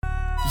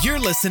You're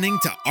listening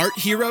to Art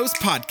Heroes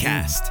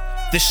Podcast,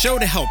 the show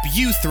to help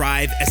you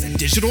thrive as a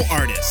digital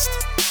artist.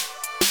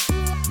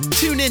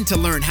 Tune in to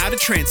learn how to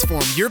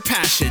transform your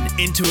passion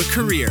into a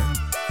career.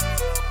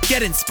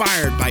 Get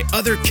inspired by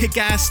other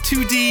kick-ass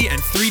 2D and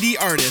 3D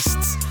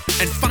artists,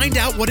 and find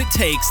out what it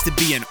takes to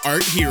be an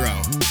art hero.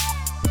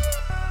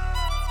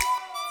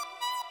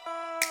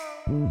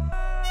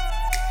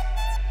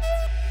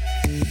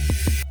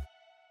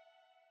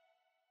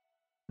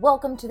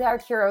 Welcome to the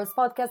Art Heroes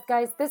Podcast,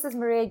 guys. This is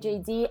Maria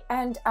JD,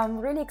 and I'm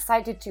really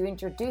excited to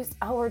introduce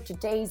our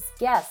today's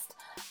guest.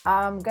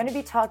 I'm going to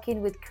be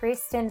talking with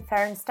Kristin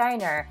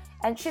Fehrensteiner,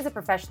 and she's a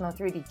professional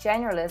 3D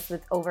generalist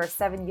with over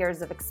 7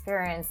 years of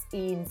experience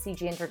in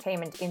CG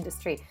entertainment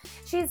industry.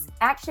 She's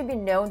actually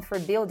been known for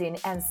building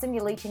and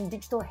simulating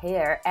digital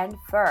hair and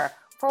fur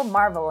for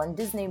Marvel and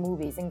Disney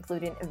movies,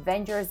 including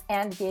Avengers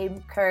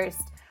Endgame,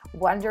 Cursed,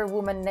 Wonder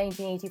Woman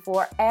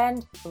 1984,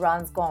 and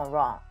Runs Gone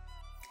Wrong.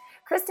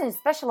 Kristin is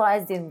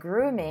specialized in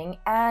grooming,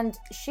 and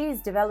she's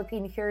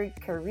developing her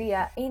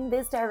career in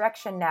this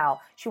direction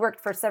now. She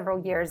worked for several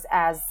years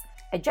as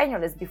a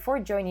generalist before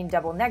joining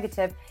Double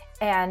Negative,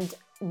 and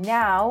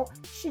now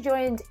she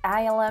joined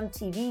ILM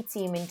TV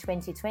team in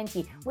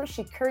 2020, where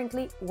she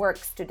currently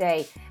works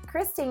today.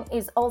 Kristin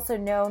is also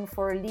known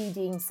for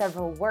leading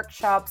several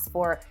workshops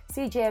for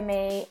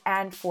CGMA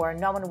and for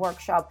Noman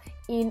Workshop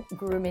in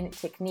grooming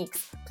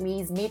techniques.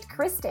 Please meet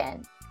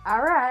Kristin.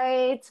 All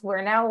right,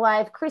 we're now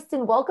live.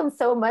 Kristin, welcome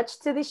so much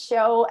to the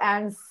show,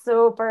 and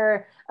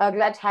super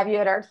glad to have you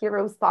at Art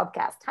Heroes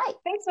Podcast. Hi.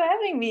 Thanks for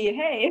having me.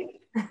 Hey.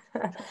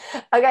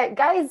 Okay,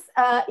 guys,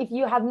 if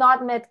you have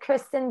not met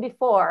Kristin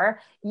before,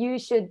 you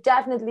should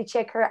definitely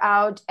check her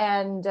out.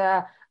 And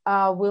I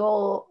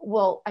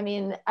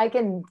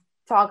can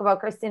talk about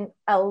Kristin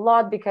a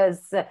lot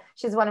because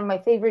she's one of my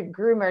favorite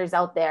groomers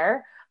out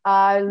there.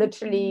 I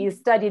literally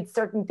studied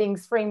certain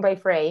things frame by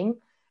frame.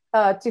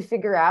 To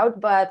figure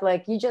out, but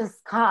like you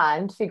just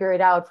can't figure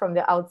it out from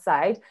the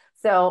outside.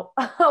 So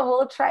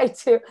we'll try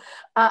to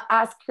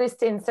ask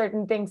Kristin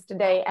certain things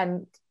today,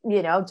 and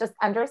just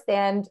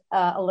understand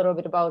a little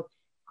bit about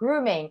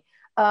grooming.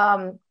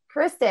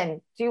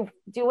 Kristin, do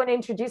you want to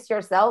introduce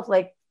yourself?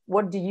 Like,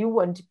 what do you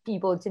want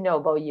people to know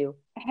about you?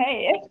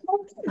 Hey,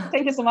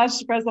 thank you so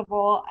much. First of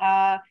all,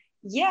 I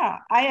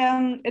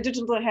am a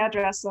digital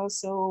hairdresser,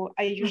 so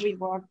I usually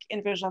work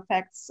in visual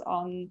effects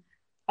on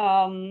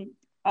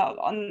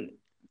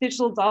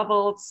digital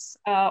doubles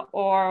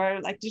or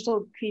like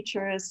digital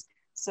creatures.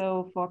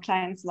 So for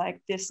clients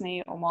like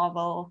Disney or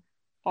Marvel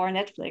or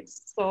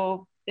Netflix.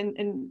 So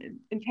in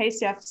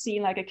case you have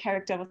seen like a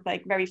character with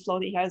like very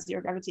floaty hair,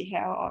 zero gravity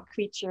hair, or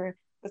creature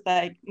with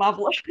like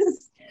marvelous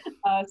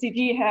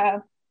CG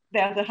hair,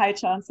 there's a high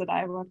chance that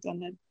I worked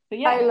on it. So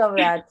yeah. I love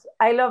that.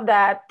 I love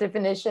that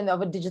definition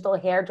of a digital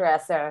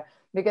hairdresser,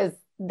 because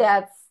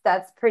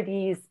that's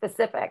pretty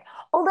specific.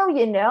 Although,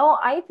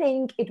 I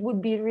think it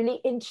would be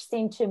really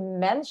interesting to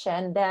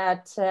mention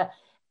that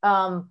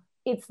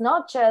it's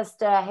not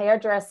just a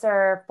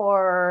hairdresser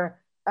for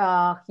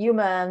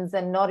humans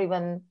and not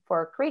even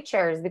for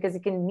creatures, because you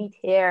can meet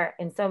hair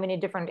in so many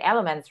different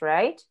elements,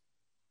 right?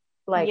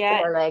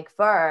 Or like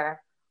fur.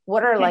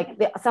 What are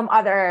like some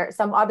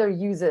other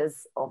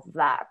uses of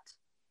that?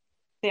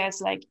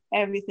 There's like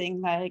everything.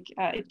 Like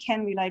it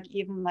can be like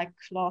even like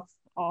cloth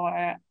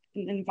or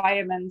in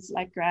environments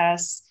like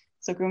grass.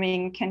 So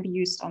grooming can be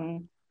used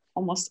on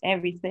almost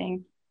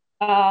everything.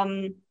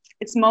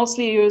 It's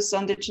mostly used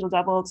on digital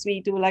doubles.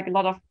 We do like a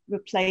lot of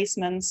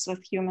replacements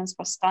with humans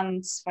for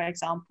stunts, for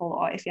example,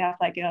 or if you have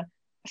like a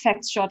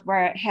effects shot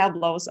where hair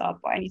blows up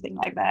or anything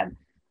like that.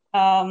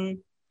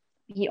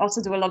 We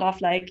also do a lot of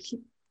like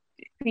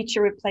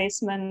creature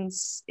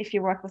replacements. If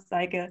you work with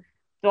like a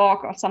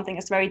dog or something,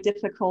 it's very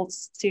difficult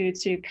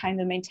to kind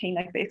of maintain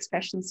like the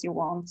expressions you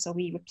want. So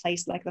we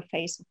replace like the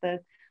face with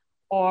it.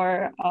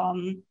 Or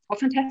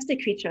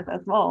fantastic creatures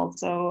as well.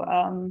 So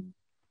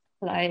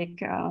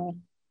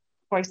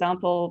for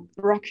example,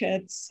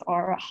 rockets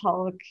or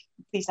Hulk,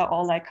 these are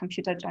all like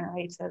computer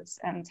generated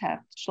and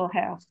have digital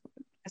hair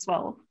as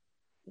well.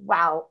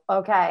 Wow.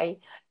 Okay.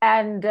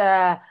 And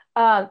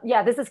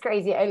this is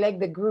crazy. I like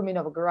the grooming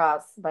of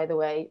grass, by the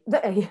way,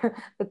 the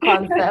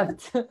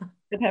concept.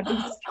 It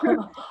happens.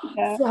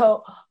 Yeah.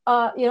 So,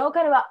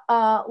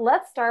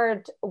 let's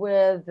start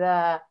with,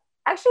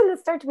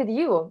 let's start with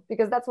you,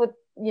 because that's what,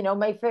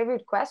 my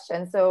favorite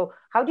question. So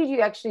how did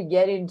you actually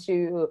get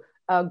into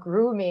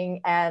grooming,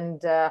 and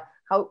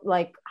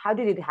how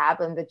did it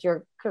happen that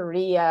your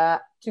career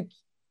took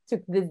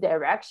this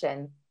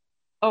direction?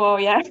 Oh,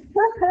 yeah.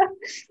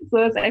 So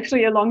it's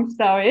actually a long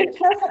story.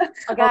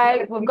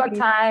 Okay, we've got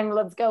time.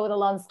 Let's go with a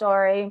long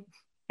story.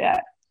 Yeah,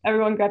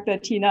 everyone grab their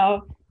tea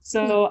now.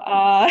 So,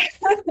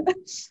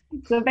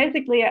 so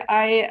basically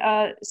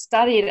I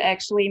studied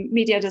actually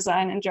media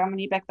design in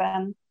Germany back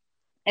then.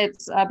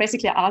 It's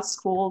basically an art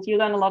school. You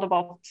learn a lot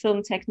about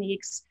film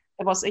techniques.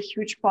 There was a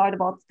huge part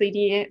about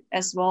 3D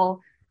as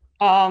well.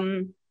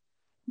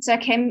 So I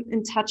came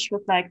in touch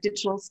with like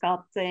digital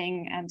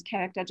sculpting and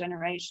character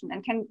generation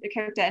and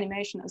character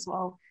animation as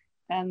well.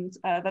 and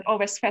that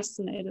always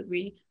fascinated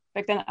me.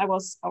 Back then, I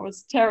was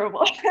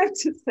terrible, I have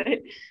to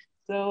say.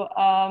 So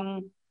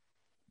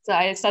so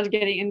I started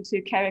getting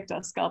into character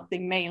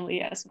sculpting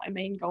mainly as my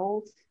main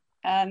goal,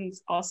 and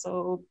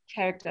also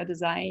character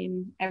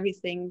design,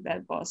 everything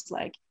that was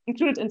like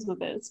included into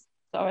this.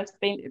 So I was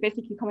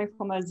basically coming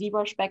from a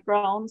ZBrush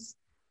background.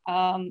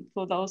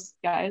 For those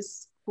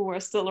guys who were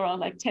still around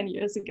like 10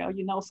 years ago,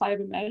 you know,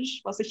 fiber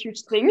mesh was a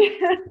huge thing.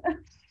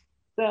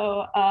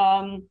 So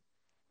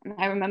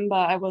I remember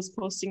I was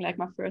posting like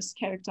my first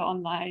character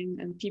online,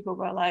 and people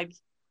were like,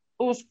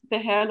 "Oh, the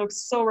hair looks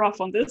so rough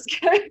on this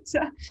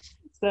character."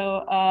 So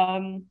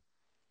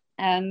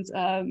and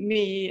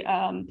me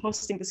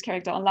posting this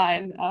character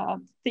online,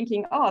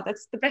 thinking, "Oh,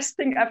 that's the best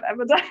thing I've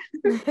ever done."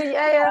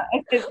 Yeah.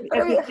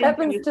 It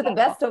happens to the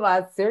best of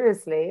us,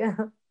 seriously.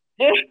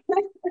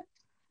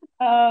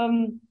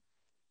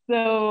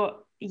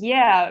 So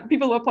yeah,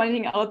 people were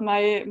pointing out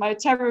my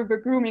terrible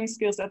grooming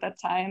skills at that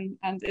time,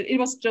 and it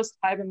was just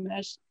fiber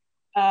mesh.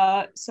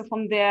 So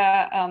from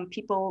there,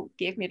 people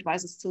gave me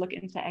advices to look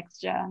into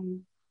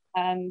XGen,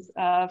 and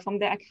from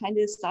there I kind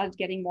of started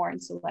getting more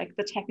into like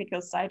the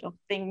technical side of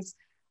things.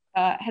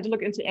 Had to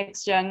look into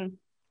XGen,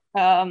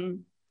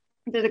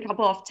 did a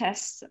couple of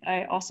tests.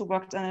 I also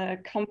worked in a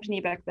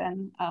company back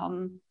then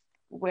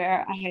where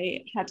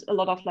I had a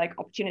lot of like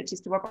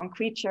opportunities to work on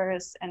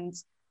creatures and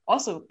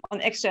also on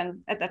XGen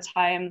at that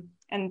time.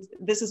 And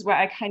this is where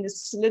I kind of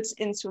slid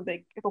into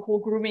the whole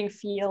grooming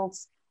field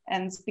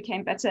and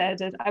became better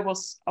at it. I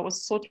was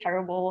so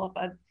terrible,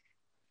 but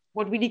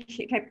what really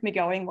kept me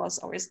going was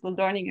always the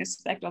learning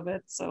aspect of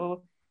it.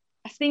 So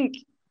I think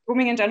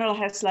grooming in general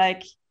has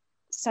like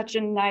such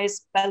a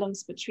nice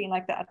balance between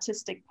like the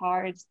artistic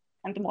part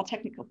and the more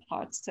technical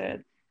parts to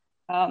it.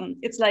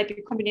 It's like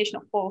a combination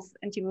of both,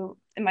 and you,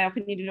 in my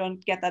opinion, you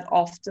don't get that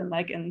often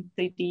like in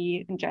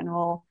 3D in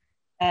general.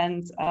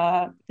 And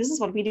this is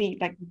what really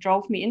like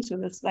drove me into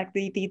this, like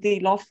the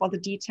love for the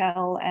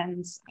detail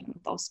and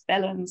those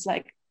balance.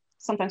 Like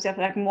sometimes you have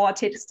like more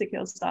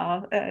artistical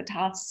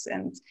tasks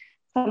and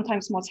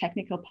sometimes more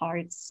technical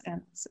parts,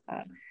 and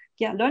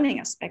yeah, learning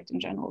aspect in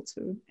general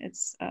too.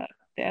 It's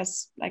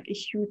there's like a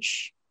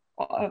huge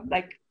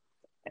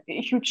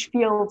huge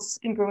fields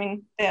in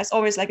grooming. There's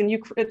always like a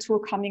new tool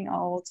coming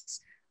out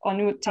or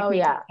new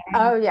technique.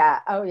 Oh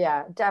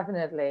yeah,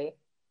 definitely.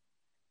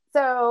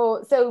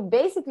 So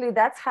basically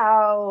that's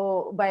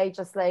how, by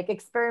just like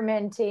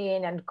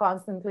experimenting and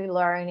constantly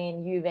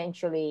learning, you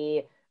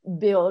eventually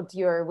build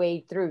your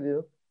way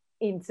through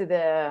into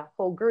the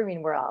whole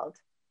grooming world.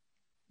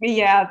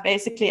 Yeah,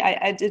 basically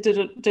I did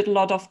a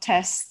lot of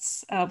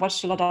tests,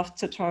 watched a lot of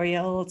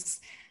tutorials,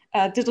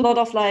 did a lot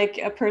of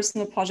like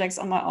personal projects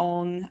on my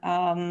own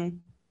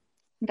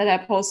that I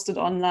posted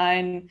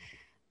online,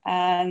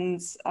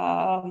 and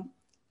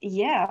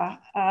yeah,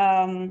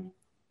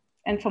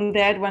 and from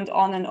there it went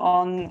on and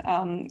on.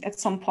 At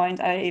some point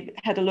I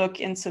had a look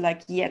into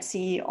like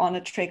Yeti,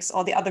 Ornatrix,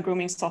 all the other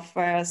grooming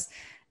softwares,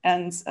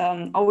 and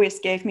always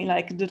gave me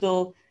like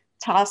little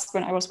tasks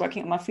when I was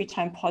working on my free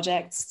time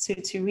projects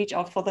to reach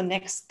out for the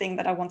next thing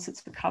that I wanted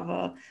to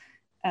cover.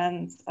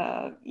 And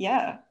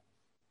yeah.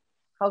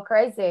 How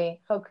crazy.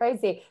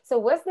 So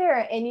was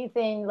there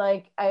anything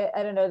like, I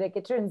don't know, like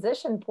a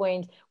transition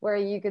point where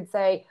you could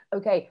say,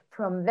 okay,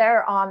 from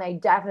there on, I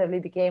definitely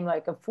became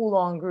like a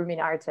full-on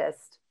grooming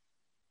artist?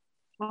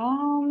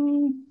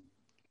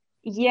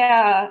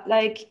 Yeah,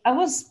 like I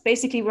was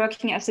basically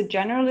working as a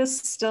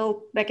generalist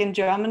still back in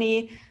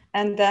Germany.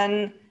 And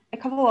then a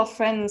couple of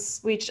friends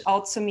reached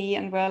out to me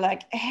and were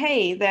like,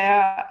 hey,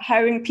 they're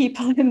hiring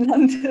people in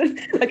London,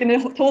 like in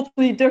a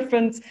totally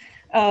different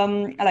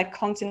like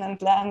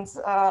continent lands,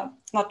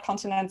 not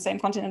continent, same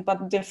continent,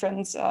 but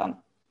different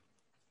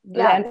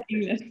land,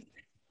 England,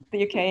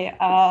 the UK.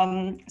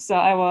 So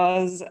I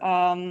was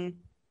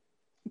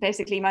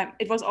basically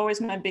it was always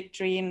my big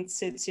dream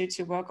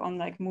to work on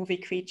like movie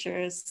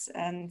creatures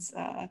and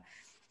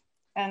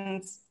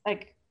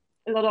like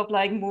a lot of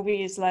like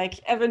movies like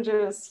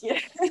Avengers. Yeah.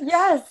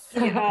 Yes.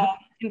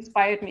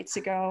 Inspired me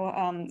to go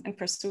and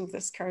pursue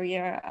this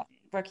career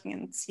working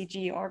in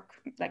CG or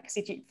like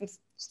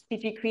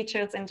CG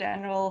creatures in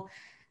general.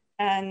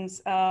 And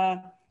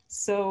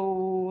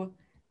so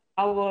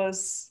I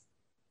was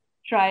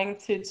trying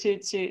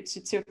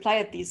to apply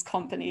at these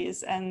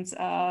companies, and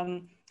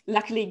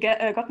luckily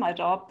got my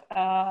job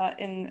at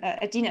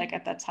DNEG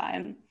at that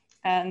time,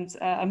 and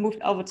I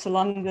moved over to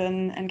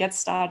London and get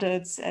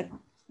started at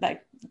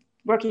like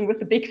working with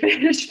the big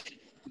fish.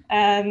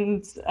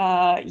 And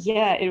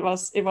yeah, it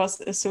was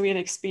a surreal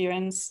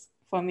experience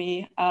for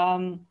me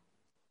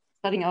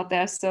starting out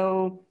there.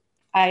 So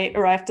I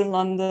arrived in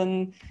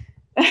London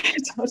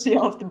totally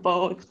off the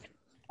boat,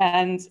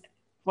 and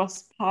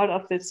was part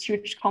of this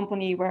huge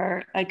company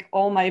where like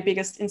all my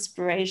biggest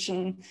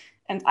inspiration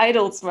and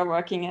idols were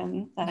working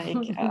in. Like,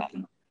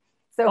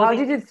 so how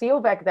did it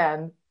feel back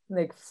then?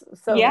 Like,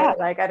 so yeah,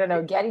 like, I don't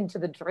know, getting to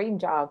the dream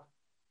job.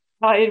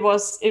 It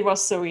was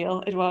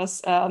surreal. It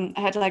was I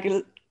had like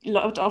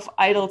lot of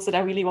idols that I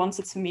really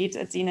wanted to meet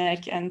at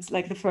DNEG. And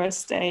like the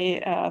first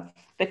day,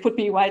 they put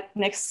me right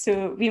next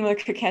to Vimal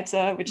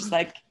Kaketa, which is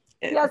like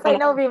yes, I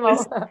know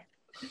Vimal.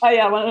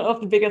 One of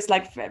the biggest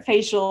like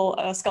facial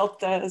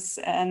sculptors,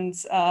 and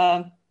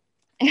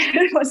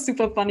it was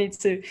super funny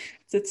to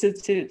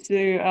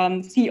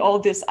see all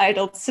these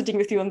idols sitting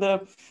with you in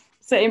the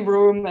same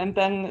room, and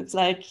then it's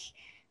like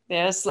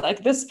there's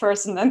like this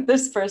person and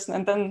this person,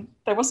 and then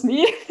there was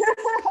me.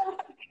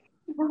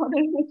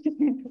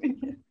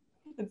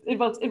 It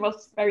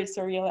was very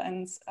surreal,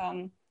 and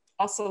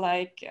also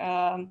like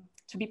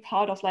to be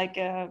part of like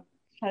a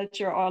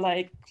culture or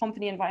like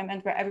company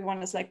environment where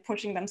everyone is like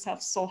pushing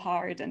themselves so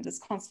hard and is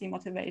constantly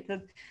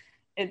motivated.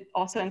 It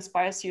also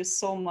inspires you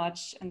so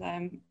much, and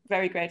I'm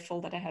very grateful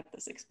that I had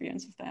this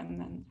experience with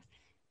them. And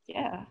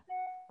yeah.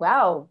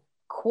 Wow,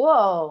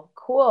 cool.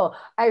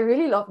 I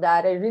really love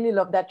that. I really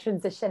love that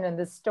transition in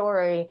the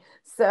story.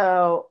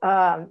 So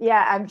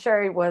yeah, I'm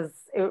sure it was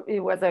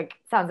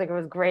sounds like it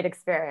was a great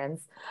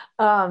experience.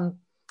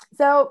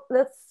 So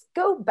let's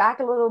go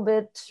back a little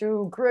bit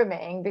to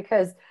grooming,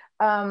 because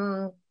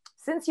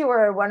since you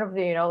were one of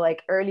the,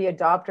 like early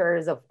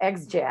adopters of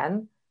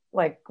XGen,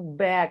 like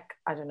back,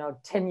 I don't know,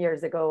 10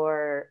 years ago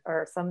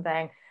or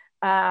something,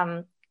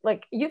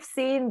 like you've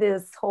seen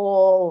this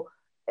whole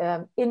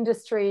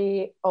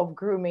industry of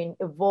grooming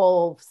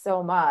evolve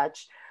so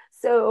much.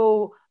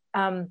 So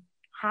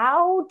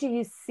how do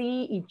you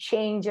see it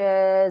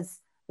changes,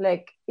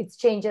 like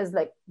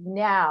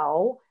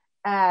now,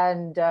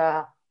 and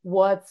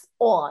what's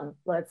on,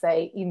 let's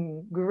say,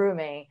 in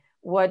grooming?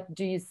 What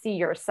do you see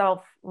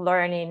yourself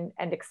learning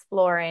and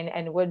exploring,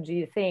 and what do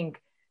you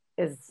think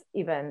is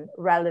even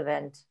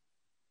relevant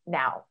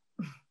now?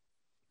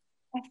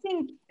 I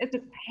think it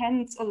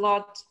depends a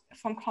lot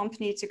from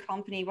company to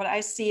company. What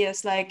I see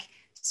is like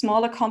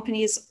smaller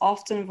companies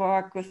often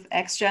work with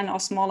XGen or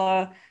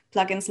smaller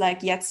plugins like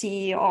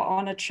Yeti or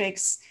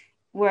Ornatrix,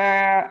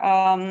 where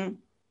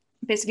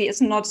basically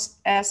it's not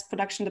as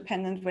production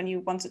dependent when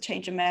you want to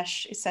change a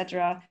mesh,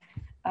 etc.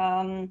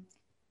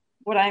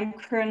 What I'm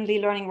currently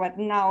learning right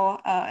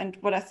now, and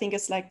what I think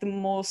is like the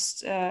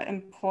most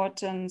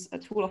important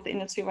tool of the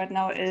industry right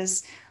now,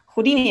 is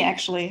Houdini,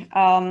 actually.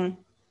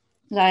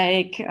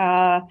 There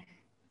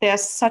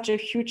was such a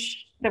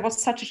huge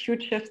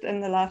shift in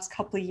the last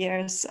couple of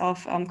years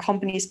of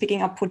companies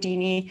picking up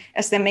Houdini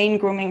as their main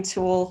grooming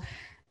tool,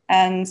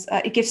 and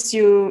it gives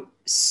you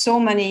so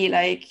many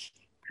like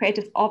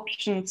creative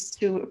options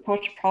to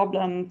approach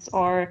problems,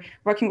 or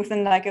working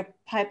within like a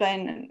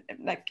pipeline,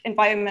 like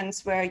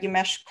environments where your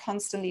mesh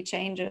constantly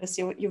changes,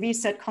 your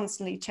reset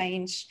constantly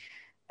change,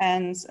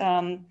 and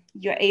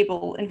you're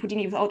able in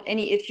Houdini without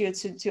any issue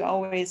to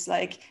always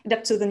like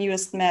adapt to the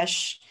newest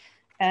mesh,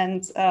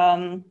 and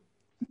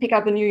pick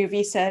up a new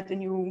UV set, a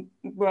new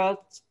world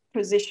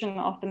position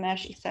of the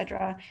mesh,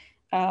 etc.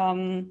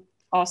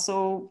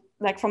 Also,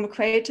 like from a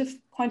creative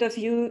point of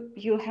view,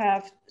 you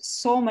have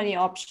so many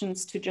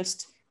options to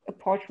just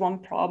approach one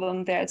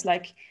problem. There, it's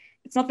like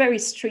it's not very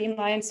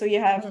streamlined. So you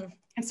have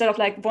instead of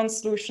like one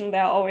solution,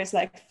 there are always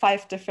like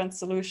 5 different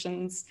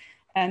solutions,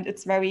 and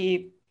it's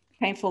very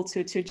painful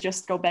to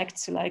just go back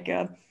to like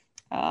a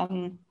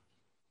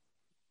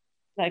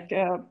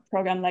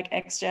program like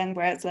XGen,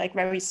 where it's like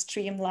very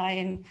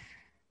streamlined.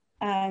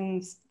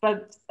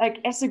 But like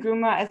as a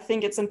groomer, I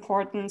think it's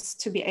important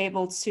to be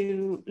able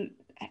to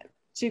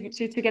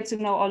get to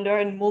know or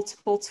learn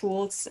multiple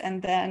tools,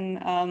 and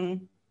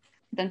then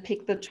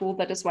pick the tool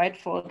that is right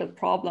for the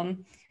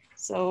problem.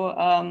 So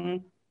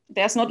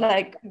there's not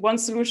like one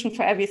solution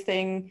for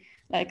everything.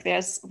 Like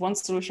there's one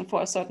solution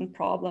for a certain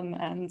problem,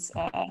 and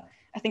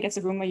I think as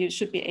a groomer you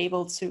should be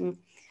able to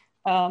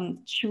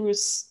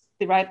choose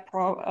the right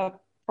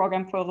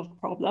program for the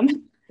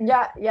problem.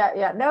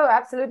 Yeah. No,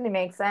 absolutely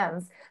makes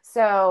sense.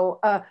 So,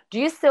 do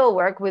you still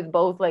work with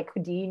both like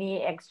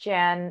Houdini,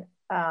 XGen,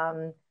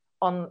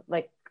 on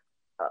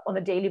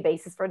a daily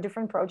basis for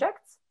different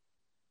projects?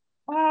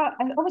 I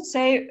would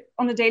say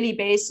on a daily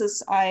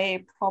basis,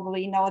 I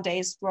probably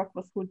nowadays work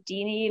with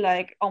Houdini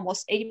like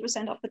almost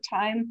 80% of the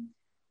time.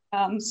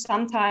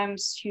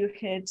 Sometimes you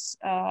hit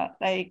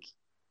like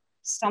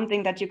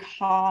something that you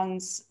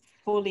can't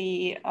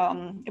fully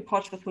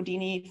approach with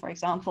Houdini. For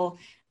example,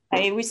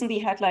 I recently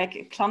had like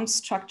a clump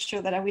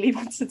structure that I really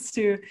wanted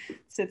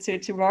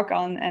to work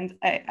on, and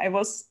I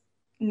was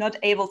not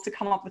able to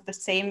come up with the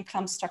same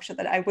clump structure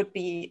that I would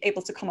be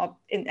able to come up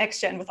in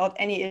XGen without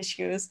any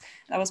issues.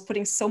 I was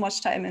putting so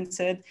much time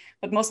into it,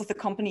 but most of the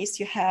companies,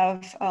 you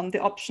have the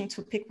option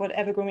to pick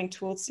whatever grooming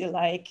tools you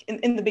like,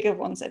 in the bigger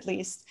ones at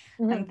least,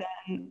 and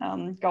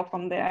then go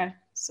from there.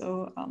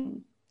 So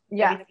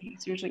everything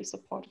is usually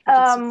supported.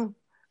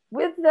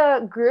 With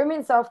the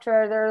grooming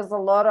software, there's a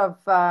lot of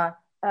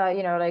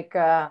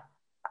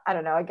I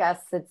don't know, I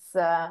guess it's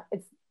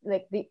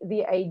like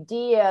the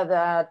idea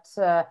that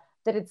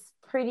it's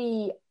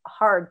pretty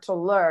hard to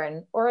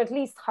learn, or at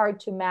least hard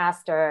to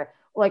master.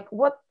 Like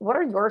what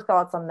are your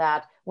thoughts on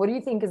that? What do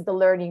you think is the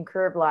learning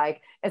curve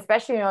like,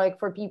 especially like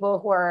for people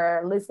who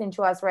are listening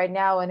to us right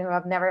now and who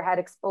have never had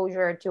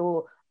exposure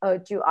to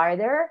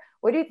either?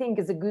 what do you think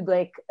is a good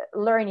like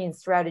learning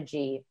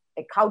strategy,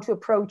 like how to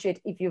approach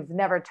it if you've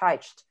never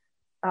touched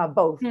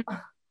both?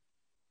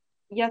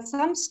 Yeah,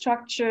 some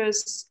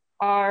structures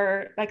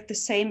are like the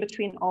same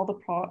between all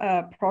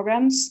the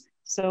programs.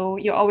 So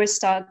you always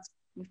start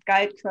with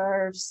guide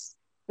curves,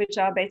 which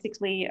are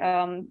basically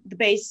the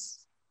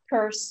base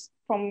curves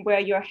from where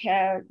your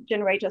hair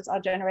generators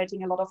are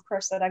generating a lot of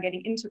curves that are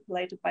getting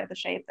interpolated by the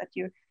shape that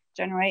you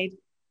generate.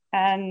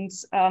 And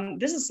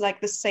this is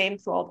like the same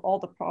throughout all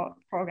the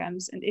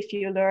programs. And if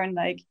you learn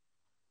like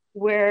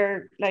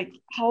where, like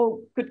how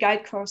good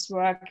guide curves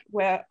work,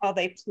 where are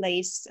they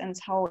placed, and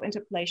how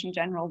interpolation in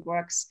general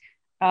works,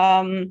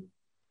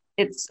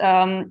 it's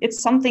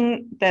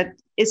something that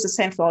is the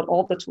same throughout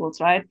all the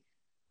tools, right?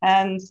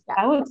 And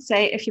I would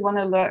say if you want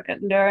to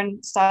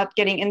learn, start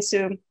getting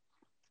into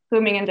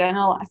grooming in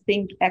general, I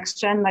think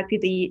XGen might be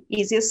the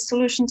easiest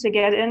solution to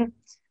get in.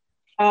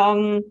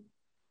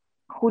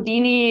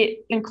 Houdini,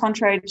 in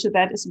contrary to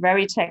that, is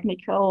very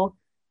technical.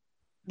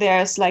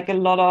 There's like a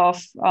lot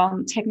of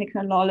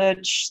technical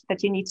knowledge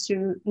that you need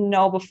to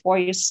know before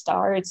you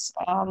start,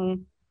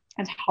 and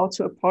how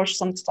to approach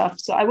some stuff.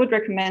 So I would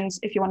recommend,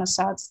 if you want to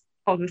start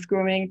out with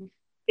grooming,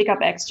 pick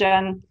up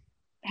XGen,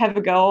 have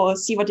a go,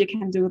 see what you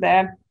can do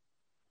there.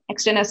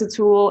 XGen as a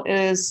tool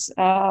is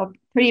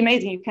pretty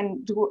amazing. You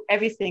can do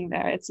everything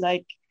there. It's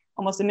like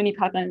almost a mini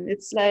pipeline.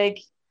 It's like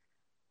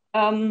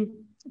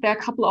there are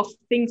a couple of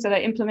things that I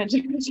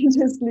implemented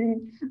continuously,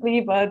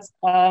 but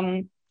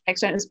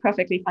XGen is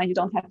perfectly fine. You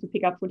don't have to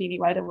pick up Houdini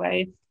right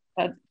away.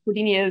 But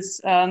Houdini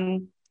is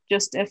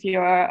just if you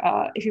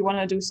want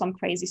to do some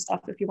crazy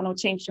stuff, if you want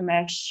to change the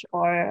mesh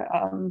or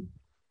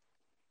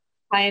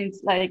find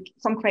like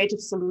some creative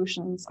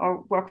solutions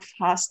or work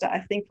faster. I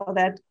think for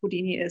that,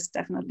 Houdini is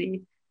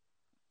definitely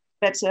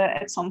better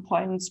at some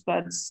points.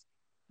 But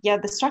yeah,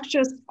 the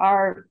structures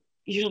are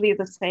usually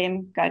the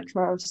same: guide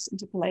curves,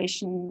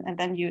 interpolation, and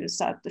then you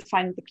start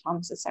defining the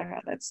clumps, etc.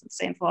 That's the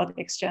same for the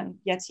XGen,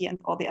 Yeti, and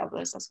all the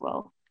others as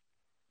well.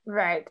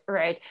 Right,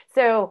 right.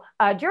 So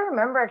do you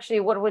remember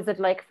actually what was it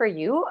like for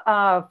you?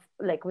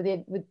 Like with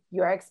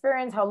your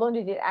experience, how long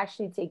did it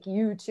actually take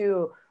you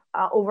to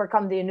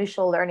overcome the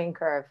initial learning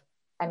curve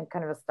and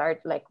kind of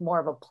start like more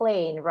of a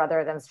plane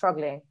rather than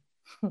struggling?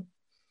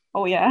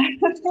 Oh yeah,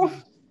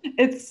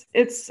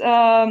 it's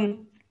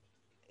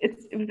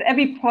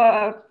every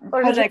project.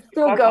 Or is it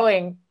still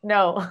going?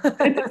 No.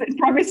 it's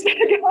probably still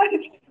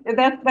going.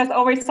 That's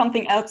always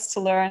something else to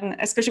learn,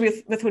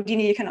 especially with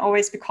Houdini. You can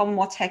always become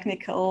more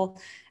technical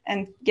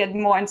and get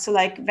more into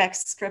like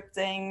VEX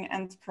scripting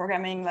and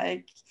programming,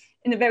 like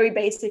in a very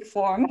basic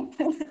form.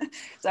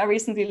 So I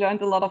recently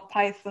learned a lot of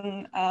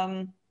Python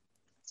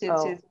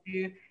to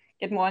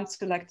get more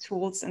into like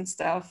tools and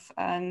stuff.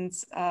 And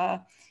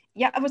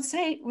yeah, I would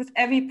say with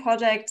every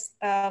project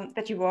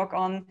that you work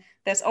on,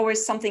 there's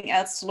always something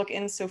else to look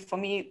into. For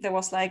me, there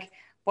was like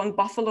one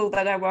buffalo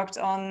that I worked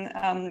on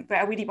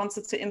where I really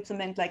wanted to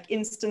implement like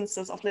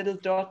instances of little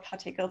dirt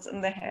particles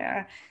in the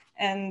hair.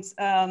 And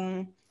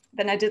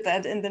then I did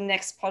that in the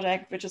next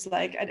project, which is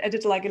like, I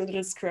did like a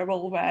little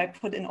scribble where I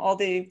put in all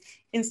the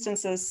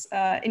instances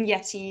in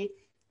Yeti,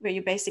 where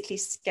you basically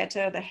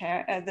scatter the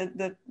hair,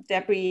 the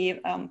debris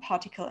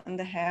particle in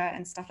the hair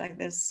and stuff like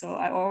this. So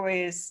I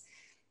always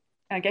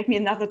gave me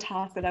another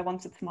task that I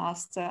wanted to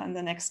master in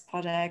the next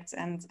project.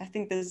 And I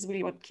think this is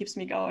really what keeps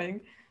me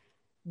going.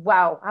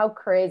 Wow, how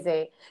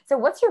crazy. So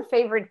what's your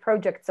favorite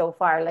project so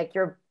far? Like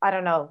your, I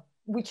don't know,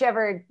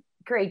 whichever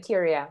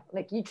criteria,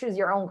 like you choose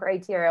your own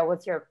criteria.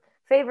 What's your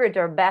favorite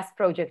or best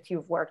project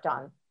you've worked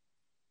on?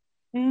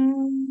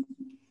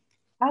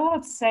 I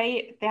would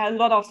say there are a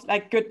lot of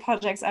like good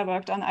projects I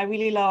worked on. I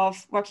really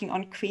love working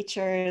on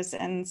creatures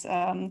and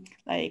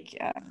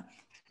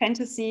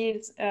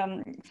fantasies,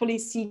 fully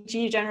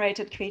CG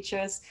generated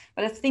creatures.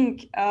 But I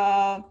think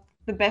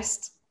the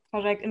best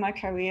project in my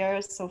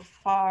career so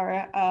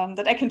far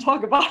that I can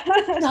talk about.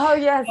 Oh,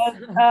 yes.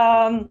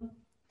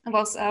 I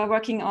was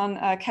working on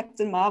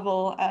Captain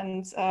Marvel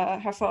and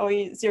her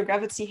furry zero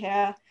gravity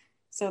hair.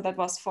 So that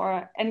was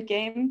for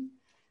Endgame.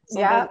 So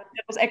yeah.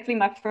 that was actually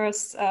my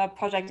first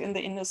project in the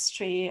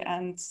industry,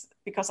 and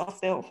because of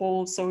the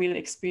whole surreal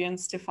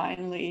experience to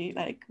finally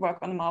like work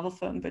on a Marvel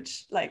film,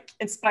 which like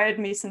inspired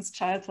me since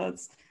childhood,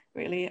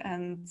 really,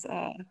 and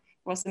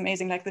was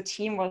amazing. Like the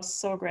team was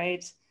so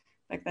great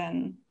back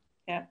then.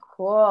 Yeah.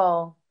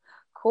 Cool.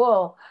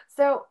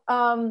 So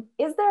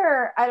is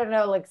there, I don't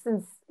know, like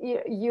since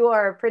you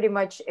are pretty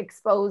much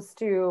exposed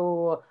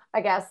to,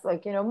 I guess,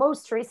 like, you know,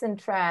 most recent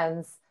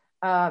trends,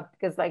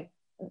 because like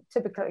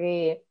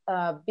typically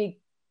big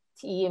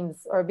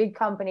teams or big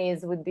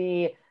companies would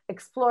be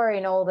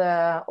exploring all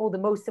the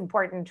most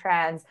important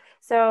trends.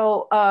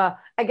 So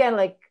again,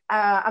 like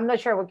I'm not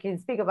sure what you can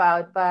speak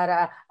about,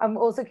 but I'm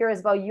also curious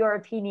about your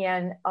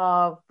opinion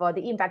of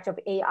the impact of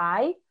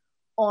AI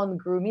on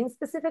grooming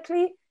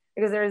specifically,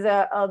 because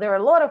there are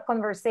a lot of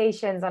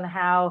conversations on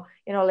how,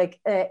 you know, like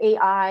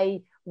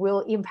AI will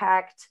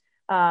impact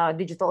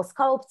digital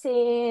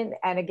sculpting,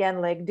 and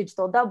again, like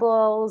digital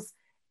doubles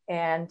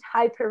and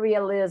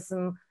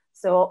hyperrealism.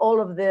 So all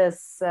of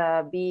this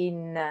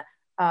being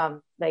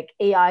like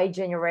AI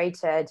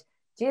generated,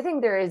 do you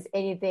think there is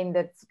anything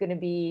that's going to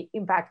be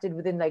impacted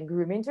within like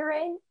grooming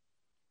terrain?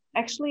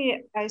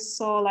 Actually, I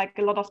saw like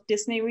a lot of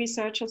Disney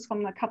researchers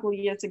from a couple of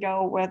years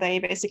ago where they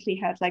basically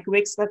had like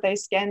wigs that they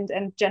scanned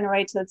and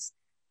generated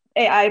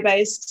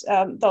AI-based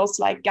those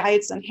like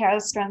guides and hair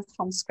strands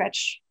from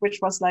scratch, which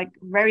was like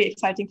very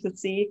exciting to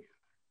see.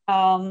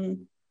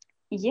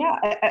 Yeah,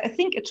 I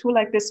think a tool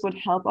like this would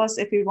help us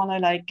if we want to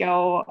like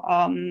go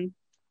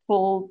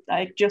full,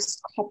 like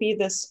just copy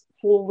this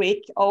whole wig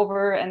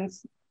over and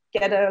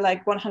get a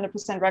like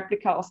 100%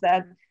 replica of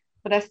that.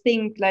 But I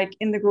think like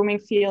in the grooming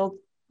field,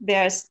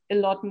 there's a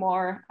lot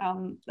more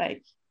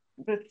like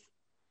with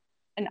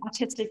an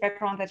artistic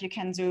background that you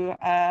can do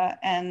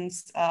and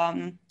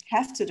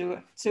have to do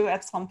too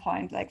at some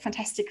point. Like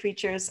fantastic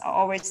creatures are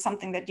always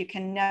something that you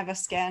can never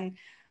scan,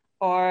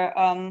 or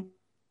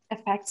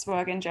effects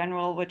work in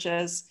general, which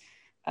is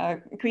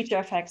creature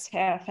effects,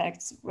 hair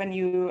effects, when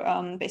you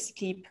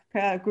basically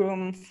prepare a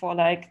groom for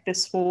like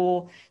this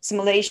whole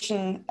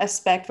simulation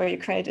aspect where you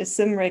create a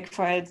sim rig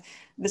for it.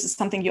 This is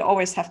something you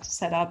always have to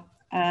set up.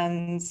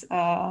 And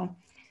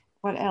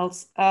what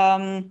else?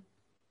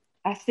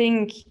 I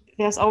think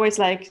there's always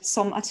like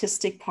some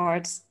artistic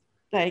parts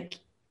like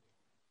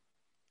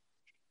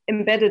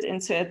embedded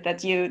into it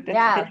that you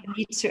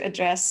need to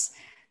address.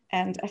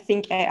 And I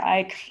think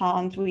AI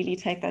can't really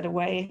take that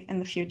away in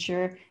the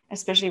future,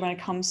 especially when it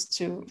comes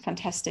to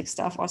fantastic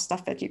stuff or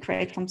stuff that you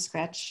create from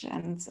scratch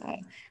and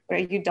where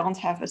you don't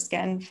have a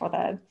scan for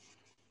that.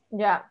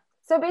 Yeah.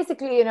 So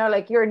basically, you know,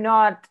 like you're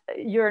not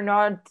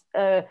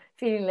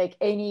feeling like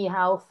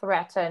anyhow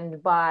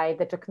threatened by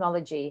the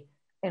technology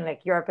in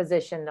like your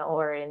position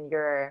or in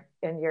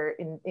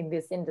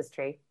this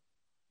industry.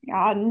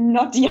 Yeah,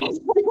 not yet.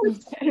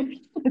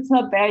 It's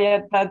not there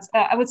yet, but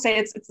I would say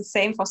it's the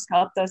same for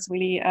sculptors.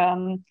 Really,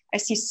 I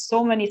see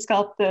so many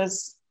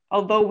sculptors.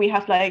 Although we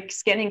have like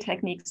scanning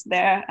techniques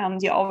there,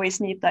 you always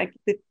need like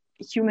the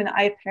human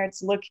eye pair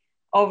to look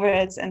over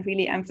it and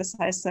really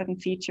emphasize certain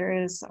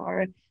features.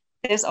 Or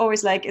there's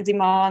always like a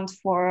demand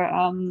for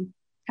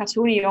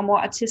cartoony or more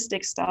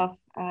artistic stuff,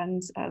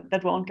 and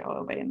that won't go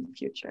away in the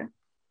future.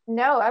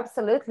 No,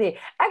 absolutely.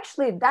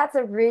 Actually, that's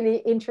a really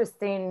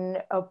interesting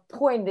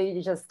point that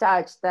you just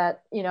touched,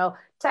 that, you know,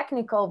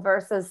 technical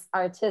versus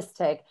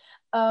artistic.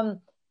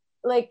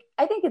 Like,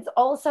 I think it's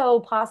also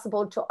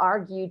possible to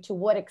argue to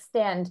what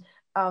extent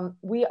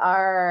we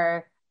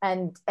are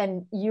and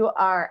you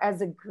are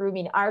as a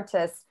grooming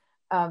artist,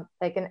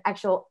 like an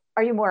actual,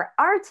 are you more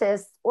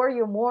artist or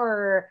you're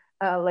more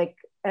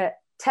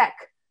tech?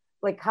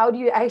 Like, how do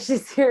you actually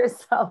see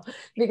yourself?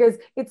 Because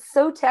it's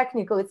so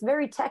technical. It's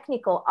very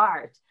technical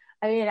art.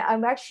 I mean,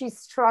 I'm actually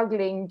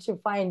struggling to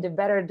find a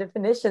better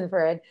definition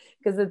for it,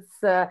 because it's,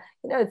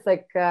 you know, it's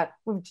like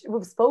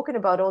we've spoken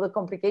about all the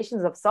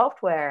complications of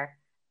software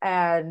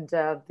and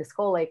this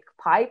whole like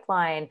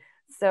pipeline.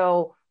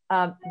 So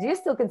do you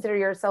still consider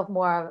yourself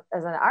more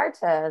as an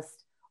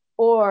artist,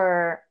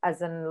 or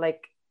as an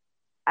like,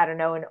 I don't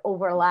know, an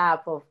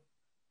overlap of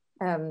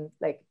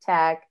like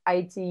tech,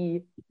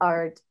 IT,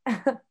 art?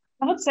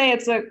 I would say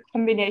it's a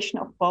combination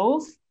of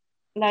both.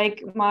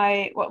 Like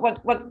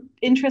what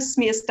interests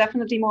me is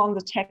definitely more on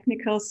the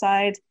technical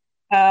side.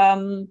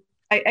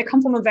 I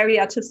come from a very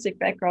artistic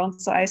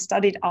background, so I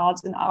studied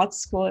art in art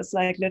school. It's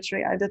like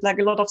literally I did like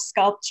a lot of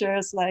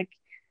sculptures like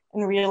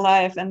in real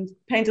life and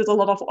painted a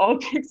lot of oil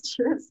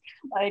pictures,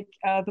 like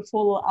the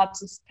full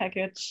artist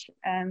package.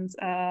 And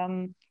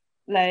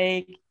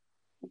like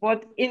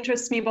what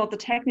interests me about the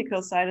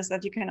technical side is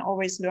that you can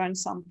always learn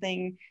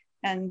something,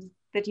 and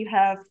that you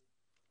have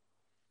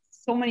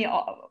so many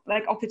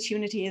like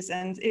opportunities,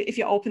 and if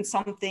you open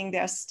something,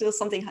 there's still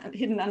something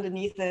hidden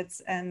underneath it.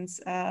 And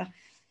I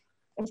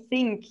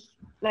think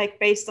like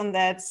based on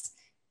that,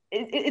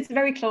 it's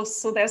very close.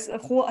 So there's a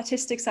whole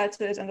artistic side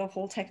to it and a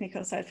whole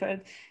technical side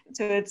to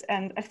it.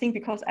 And I think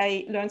because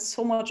I learned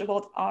so much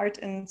about art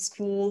in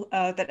school,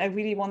 that I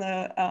really want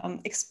to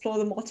explore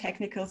the more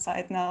technical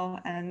side now.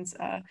 And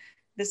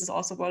this is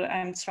also what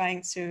I'm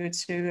trying to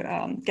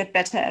get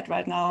better at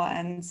right now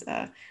and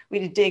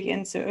really dig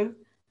into.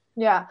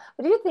 Yeah.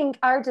 But do you think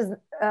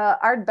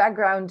art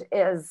background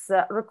is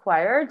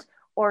required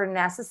or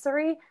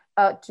necessary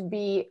to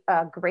be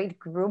a great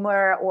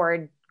groomer or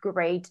a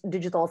great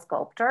digital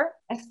sculptor?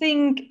 I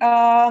think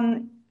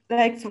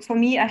like for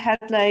me, I had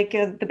like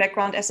the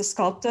background as a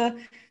sculptor.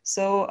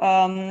 So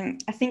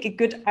I think a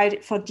good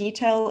idea for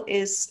detail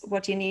is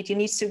what you need. You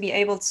need to be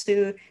able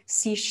to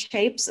see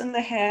shapes in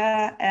the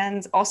hair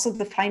and also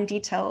the fine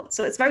detail.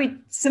 So it's very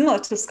similar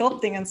to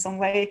sculpting in some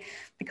way,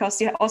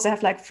 because you also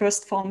have like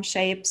first form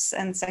shapes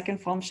and second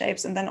form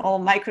shapes, and then all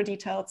micro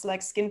details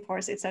like skin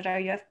pores, etc.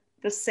 You have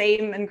the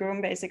same in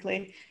groom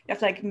basically. You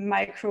have like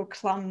micro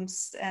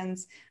clumps and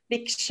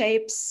big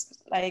shapes,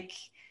 like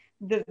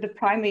the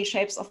primary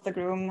shapes of the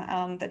groom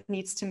that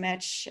needs to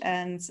match.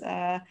 And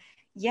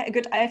yeah, a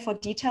good eye for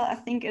detail, I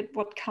think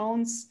what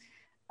counts.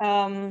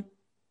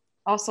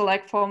 Also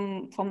like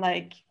from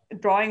like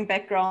drawing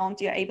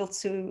background, you're able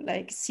to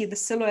like see the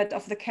silhouette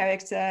of the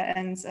character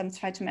and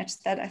try to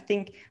match that. I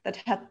think that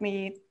helped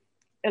me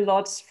a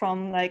lot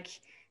from like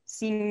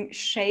seeing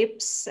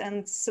shapes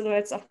and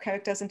silhouettes of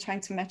characters and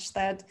trying to match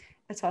that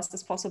as fast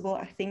as possible.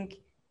 I think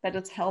that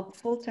it's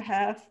helpful to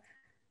have,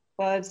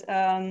 but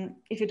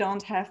if you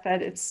don't have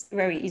that, it's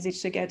very easy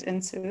to get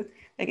into,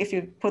 like if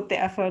you put the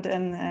effort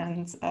in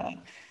and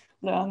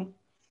learn.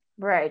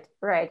 Right,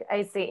 right.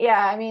 I see.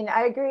 Yeah, I mean,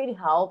 I agree it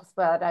helps,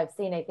 but I've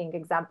seen, I think,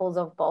 examples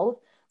of both.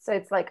 So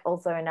it's like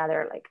also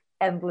another like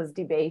endless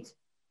debate.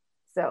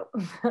 So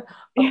of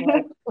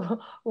like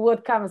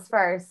what comes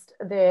first,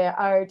 the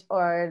art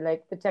or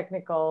like the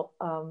technical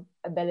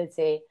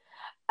ability.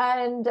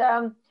 And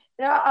I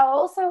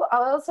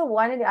also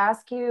wanted to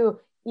ask you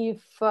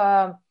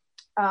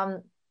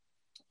um,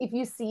 if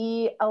you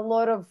see a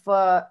lot of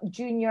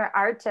junior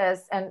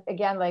artists, and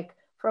again, like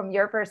from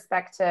your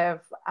perspective,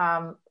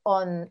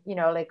 on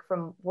like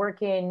from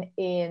working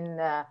in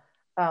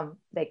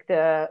like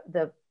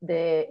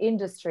the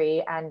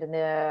industry and in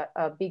the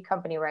big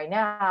company right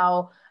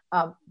now,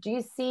 do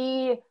you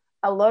see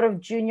a lot of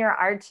junior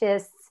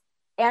artists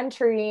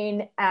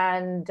entering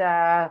and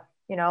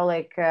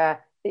like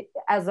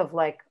as of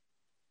like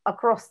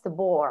across the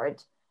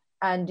board?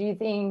 And do you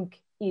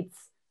think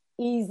it's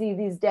easy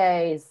these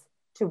days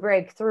to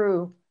break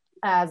through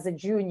as a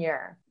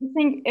junior? I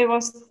think it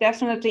was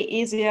definitely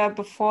easier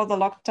before the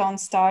lockdown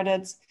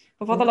started.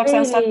 Before the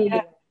lockdown started,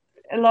 Really?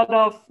 a lot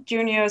of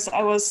juniors.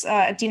 I was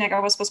at DNEG, I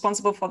was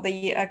responsible for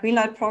the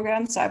Greenlight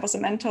program. So I was a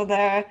mentor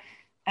there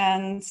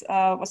and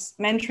was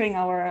mentoring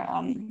our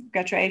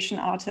graduation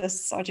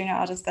artists or junior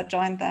artists that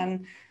joined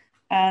then.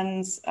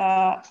 And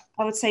I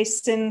would say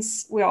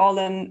since we're all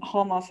in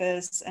home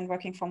office and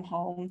working from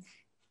home,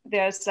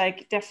 there's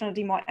like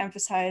definitely more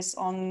emphasis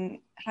on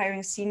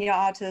hiring senior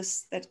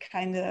artists that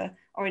kind of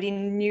already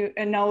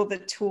know the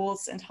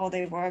tools and how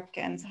they work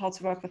and how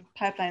to work with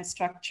pipeline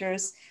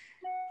structures.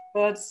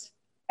 But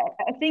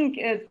I think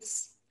it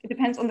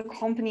depends on the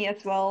company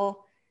as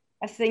well.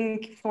 I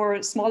think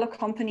for smaller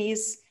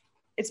companies,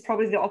 it's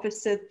probably the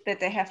opposite, that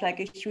they have like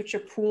a huger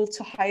pool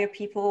to hire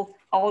people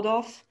out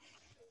of.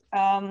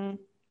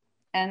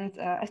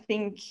 I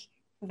think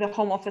the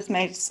home office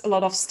makes a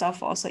lot of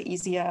stuff also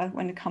easier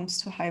when it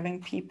comes to hiring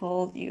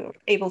people. You're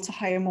able to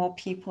hire more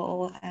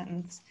people,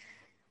 and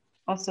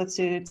also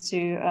it's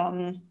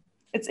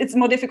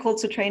more difficult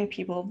to train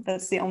people.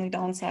 That's the only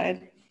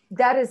downside.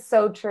 That is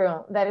so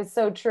true. That is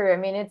so true. I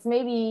mean, it's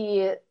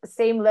maybe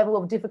same level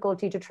of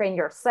difficulty to train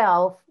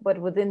yourself, but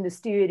within the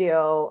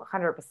studio,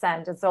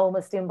 100%, it's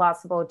almost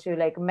impossible to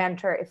like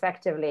mentor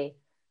effectively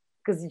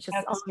because you just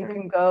only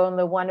can go on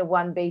the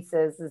one-to-one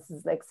basis. This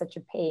is like such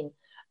a pain.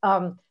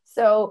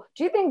 So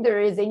do you think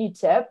there is any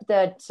tip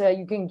that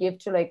you can give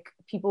to like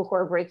people who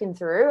are breaking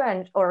through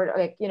and or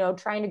like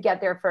trying to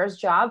get their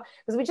first job?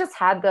 Because we just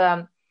had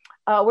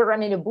we're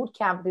running a boot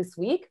camp this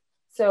week.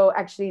 So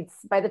actually,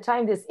 it's by the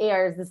time this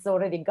airs, this is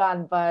already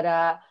gone.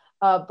 But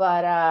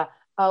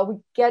we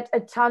get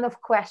a ton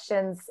of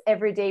questions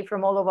every day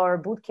from all of our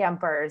boot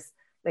campers,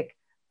 like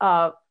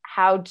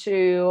how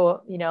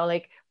to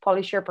like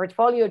polish your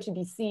portfolio to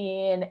be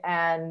seen,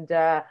 and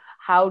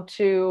how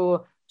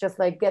to just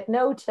like get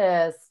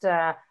noticed.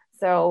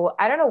 So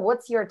I don't know,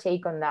 what's your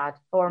take on that?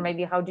 Or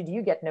maybe how did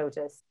you get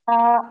noticed?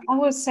 I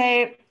would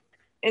say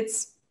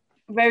it's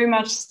very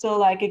much still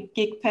like a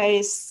gig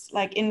based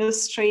like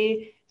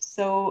industry.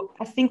 So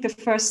I think the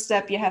first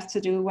step you have to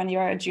do when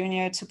you're a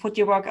junior to put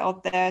your work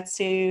out there,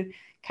 to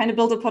kind of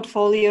build a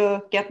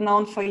portfolio, get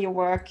known for your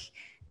work.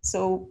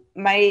 So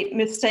my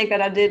mistake that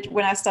I did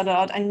when I started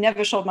out, I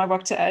never showed my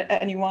work to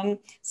anyone.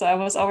 So I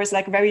was always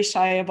like very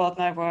shy about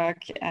my work.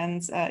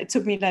 And it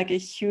took me like a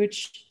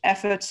huge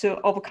effort to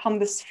overcome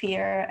this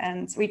fear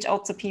and reach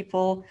out to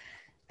people.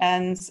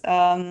 And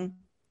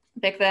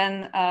back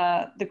then,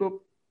 the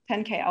group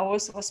 10K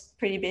Hours was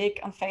pretty big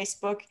on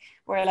Facebook,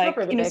 where like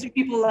industry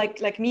people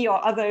like me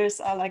or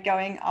others are like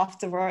going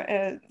after work,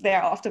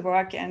 there after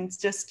work, and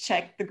just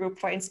check the group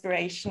for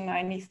inspiration or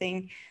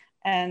anything.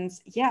 And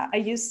yeah, I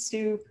used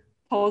to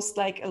post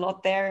like a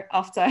lot there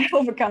after I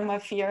overcome my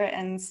fear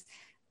and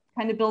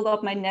kind of build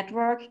up my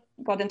network,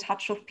 got in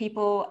touch with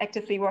people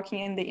actively working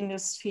in the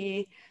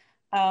industry,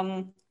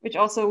 which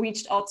also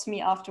reached out to me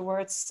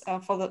afterwards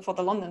for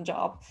the London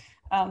job.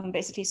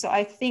 Basically. So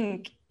I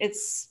think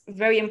it's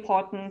very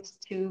important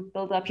to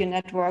build up your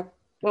network,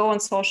 go on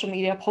social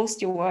media,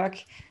 post your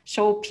work,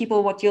 show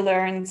people what you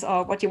learned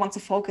or what you want to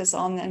focus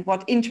on and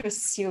what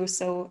interests you,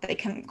 so they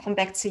can come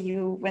back to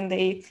you when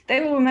they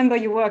will remember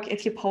your work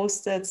if you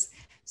post it.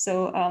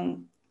 So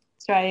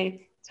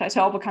try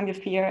to overcome your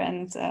fear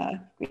and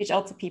reach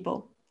out to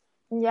people.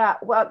 Yeah,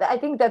 well, I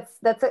think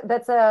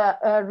that's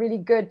a really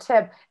good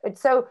tip.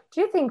 So,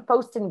 do you think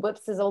posting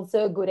WIPs is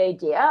also a good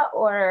idea,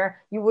 or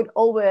you would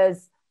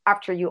always,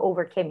 after you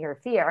overcame your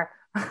fear,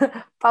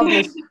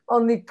 publish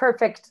only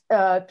perfect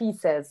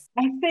pieces?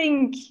 I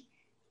think,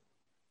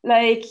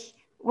 like,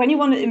 when you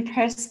want to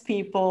impress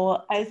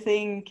people, I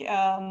think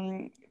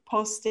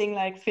posting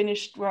like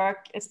finished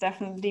work is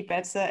definitely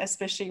better,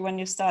 especially when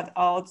you start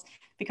out,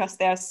 because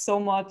there's so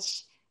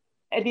much,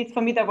 at least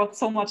for me, there was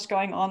so much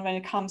going on when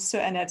it comes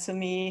to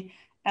anatomy,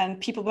 and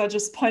people were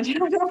just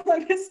pointing out all my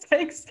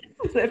mistakes.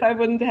 So if I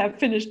wouldn't have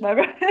finished my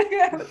work,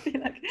 I would be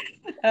like,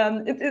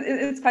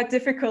 it's quite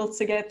difficult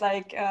to get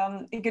like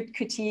a good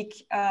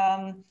critique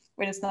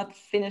when it's not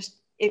finished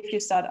if you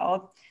start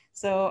out.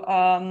 So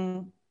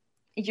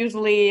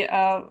usually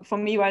for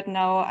me right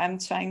now, I'm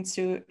trying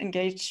to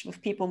engage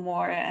with people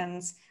more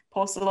and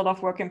post a lot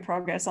of work in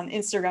progress on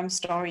Instagram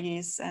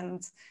stories,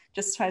 and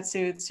just try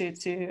to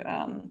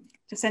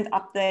send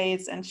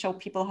updates and show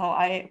people how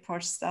I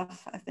approach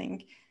stuff. I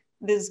think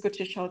this is good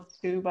to show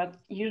too, but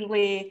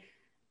usually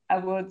I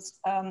would,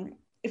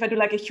 if I do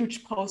like a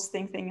huge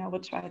posting thing, I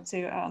would try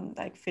to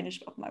like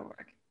finish up my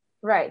work.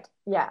 Right.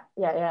 Yeah.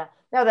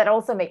 No, that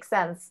also makes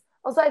sense.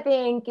 Also, I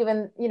think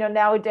even,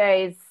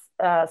 nowadays,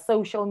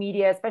 social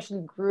media,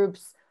 especially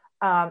groups,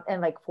 and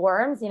like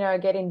forums, are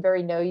getting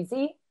very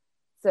noisy.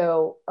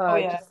 So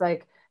just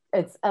like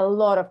it's a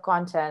lot of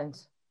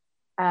content,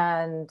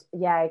 and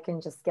yeah, it can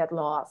just get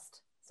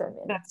lost. So I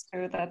mean,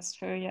 that's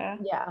true.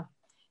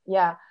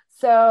 Yeah.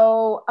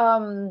 So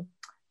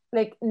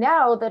like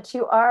now that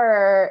you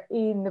are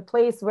in the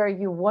place where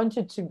you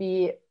wanted to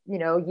be,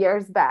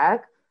 years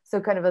back, so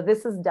kind of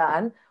this is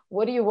done.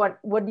 What do you want?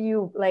 What do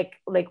you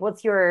like?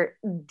 What's your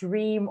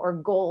dream or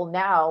goal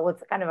now?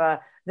 What's kind of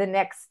the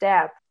next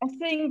step? I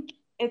think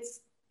it's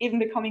even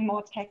becoming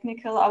more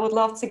technical. I would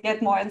love to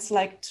get more into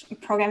like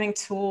programming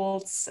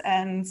tools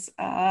and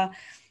all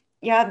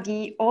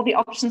the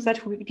options that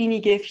Houdini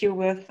gave you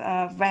with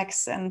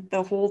Vex and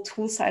the whole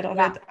tool side of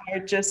it are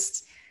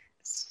just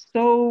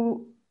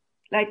so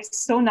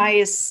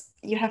nice.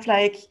 You have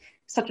like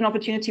such an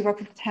opportunity to work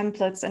with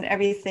templates and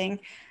everything,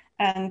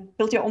 and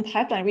build your own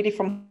pipeline really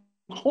from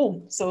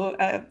home. So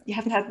you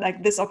haven't had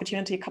like this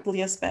opportunity a couple of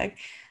years back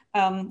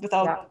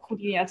without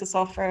Houdini as a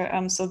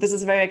software. So this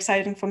is very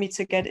exciting for me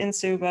to get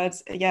into.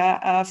 But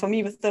for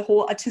me, with the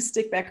whole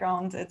artistic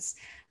background, it's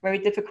very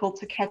difficult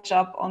to catch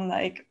up on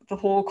like the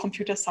whole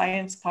computer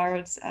science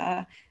parts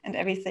and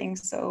everything.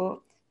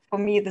 So for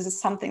me, this is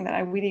something that I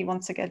really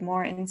want to get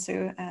more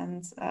into.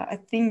 And I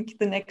think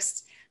the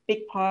next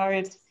big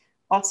part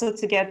also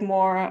to get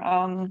more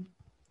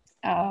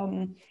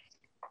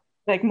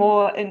like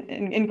more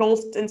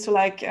engulfed into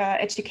like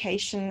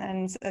education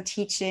and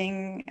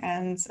teaching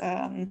and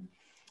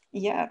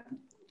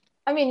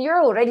I mean,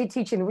 you're already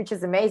teaching, which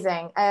is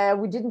amazing.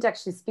 We didn't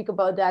actually speak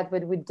about that,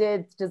 but we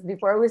did just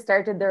before we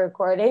started the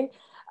recording.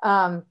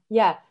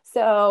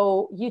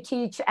 So you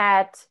teach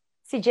at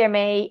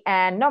CGMA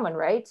and Gnomon,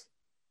 right?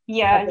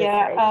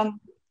 Right?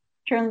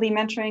 Currently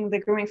mentoring the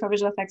Grooming for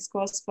Visual Effects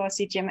course for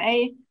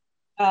CGMA,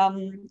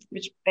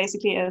 which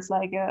basically is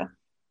like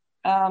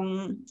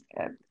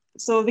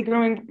so the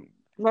grooming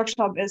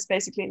workshop is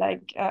basically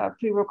like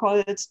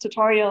pre-recorded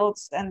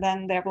tutorials, and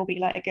then there will be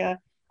like a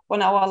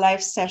 1 hour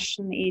live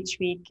session each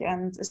week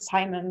and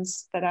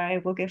assignments that I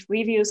will give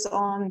reviews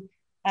on.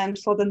 And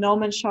for the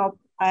Gnomon shop,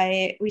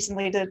 I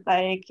recently did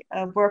like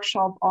a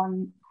workshop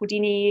on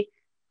Houdini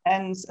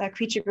and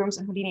creature grooms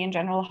and Houdini in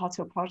general, how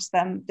to approach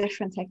them,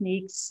 different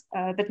techniques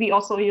that we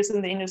also use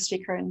in the industry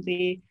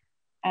currently.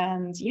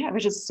 And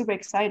which is super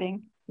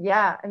exciting.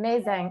 Yeah,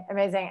 amazing.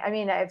 I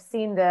mean, I've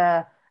seen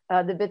the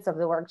bits of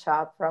the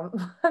workshop from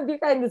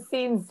behind the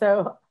scenes.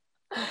 So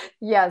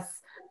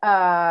yes,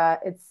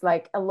 it's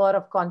like a lot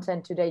of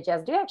content to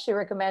digest. Do you actually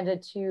recommend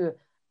it to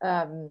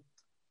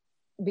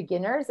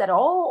beginners at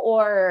all,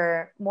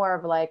 or more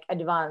of like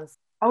advanced?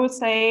 I would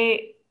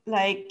say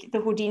like the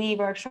Houdini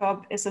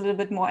workshop is a little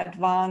bit more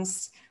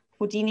advanced.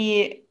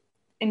 Houdini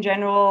in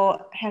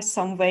general has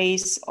some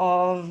ways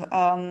of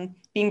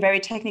being very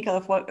technical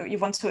of what you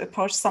want to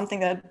approach something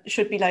that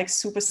should be like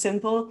super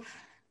simple.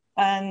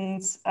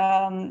 And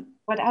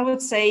what I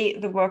would say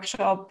the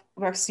workshop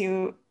walks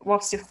you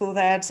through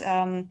that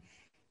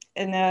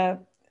in a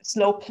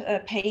slow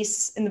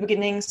pace in the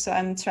beginning. So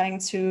I'm trying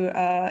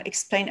to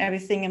explain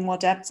everything in more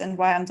depth and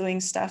why I'm doing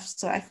stuff.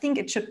 So I think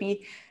it should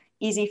be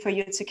easy for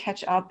you to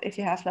catch up if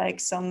you have like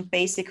some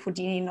basic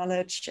Houdini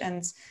knowledge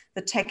and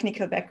the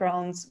technical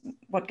background,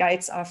 what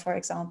guides are, for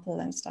example,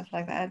 and stuff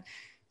like that.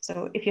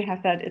 So if you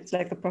have that, it's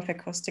like the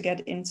perfect course to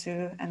get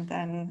into and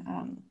then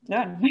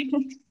learn.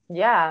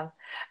 Yeah.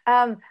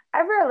 I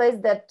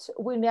realized that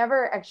we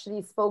never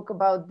actually spoke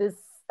about this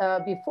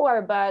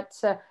before, but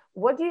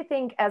what do you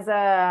think as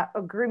a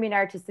grooming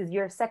artist is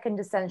your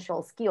second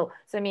essential skill?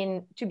 So, I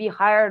mean, to be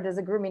hired as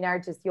a grooming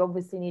artist, you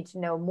obviously need to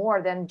know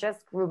more than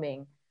just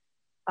grooming.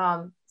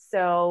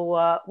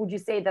 So would you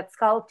say that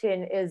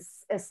sculpting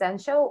is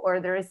essential, or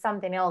there is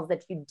something else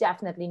that you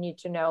definitely need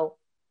to know?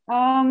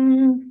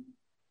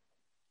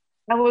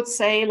 I would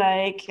say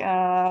like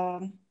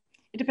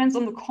it depends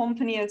on the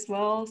company as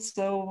well.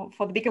 So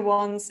for the bigger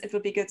ones, it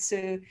would be good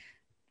to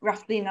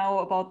roughly know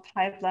about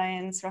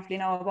pipelines, roughly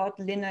know about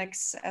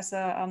Linux as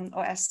a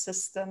OS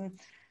system.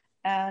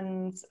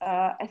 And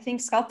I think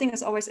sculpting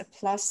is always a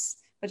plus,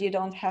 but you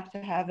don't have to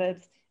have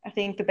it. I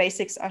think the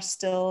basics are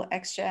still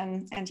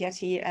XGen and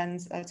Yeti, and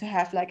to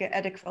have like an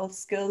adequate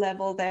skill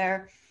level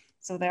there.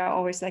 So there are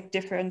always like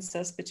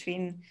differences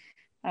between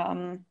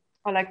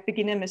or like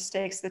beginner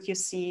mistakes that you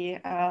see.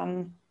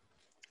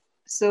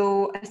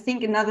 So I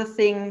think another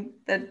thing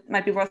that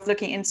might be worth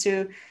looking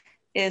into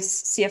is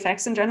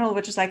CFX in general,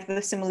 which is like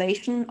the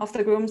simulation of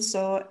the groom.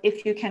 So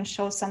if you can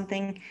show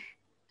something,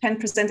 can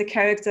present a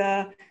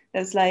character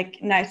that's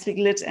like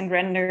nicely lit and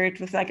rendered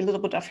with like a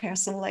little bit of hair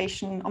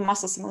simulation or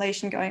muscle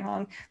simulation going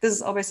on, this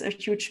is always a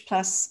huge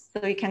plus.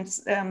 So you can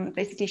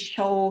basically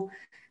show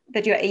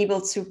that you're able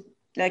to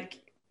like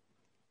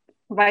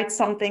write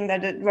something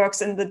that it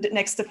works in the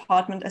next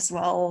department as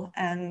well,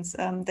 and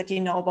that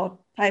you know about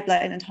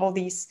pipeline and how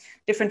these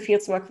different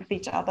fields work with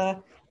each other.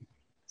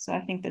 So I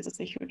think this is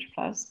a huge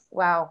plus.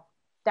 Wow,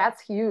 that's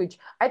huge.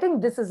 I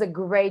think this is a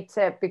great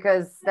tip,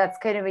 because that's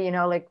kind of, you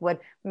know, like what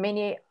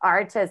many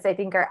artists I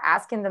think are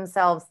asking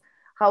themselves: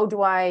 how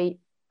do I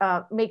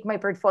make my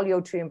portfolio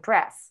to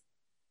impress?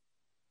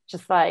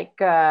 Just like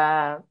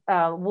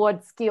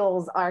what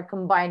skills are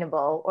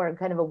combinable or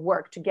kind of a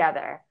work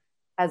together.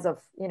 As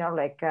of, you know,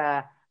 like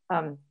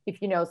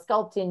if you know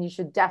sculpting, you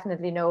should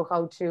definitely know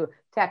how to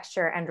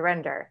texture and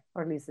render,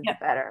 or at least it's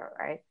better,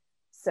 right?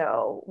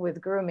 So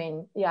with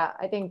grooming, yeah,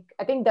 I think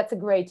that's a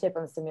great tip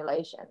on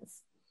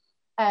simulations.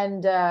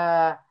 And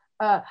I'm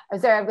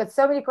sorry, I've got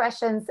so many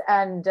questions,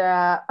 and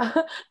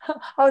I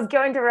was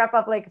going to wrap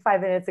up like 5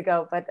 minutes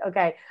ago, but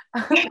okay,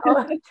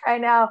 I'll try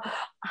now.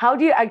 How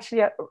do you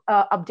actually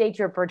update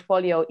your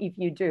portfolio, if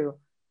you do,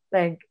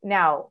 like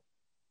now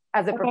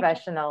as a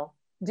professional?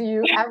 Do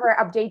you ever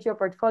update your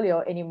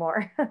portfolio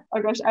anymore?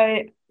 Oh gosh,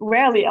 I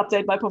rarely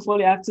update my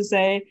portfolio, I have to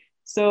say.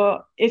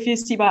 So if you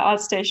see my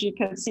ArtStation, you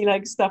can see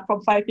like stuff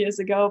from 5 years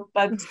ago.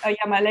 But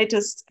yeah, my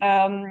latest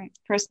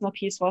personal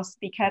piece was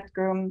the cat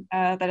groom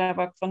that I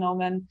worked for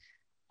Norman.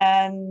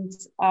 And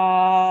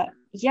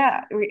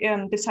yeah,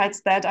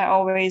 besides that, I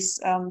always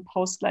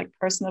post like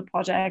personal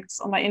projects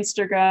on my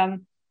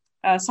Instagram.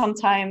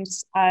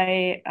 Sometimes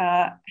I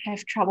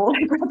have trouble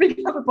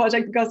wrapping up a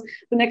project because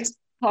the next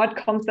part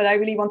comes that I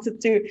really wanted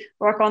to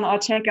work on or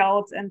check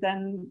out, and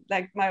then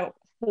like my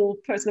whole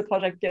personal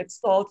project gets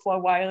stalled for a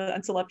while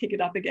until I pick it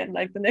up again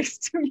like the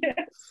next 2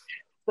 years.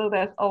 So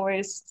there's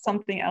always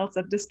something else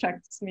that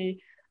distracts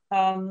me.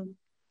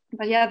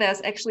 But yeah,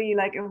 there's actually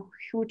like a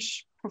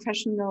huge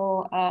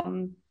professional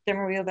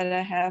demo reel that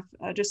I have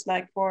just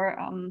like for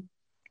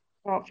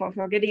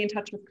getting in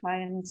touch with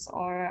clients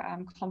or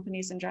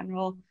companies in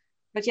general.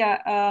 But yeah,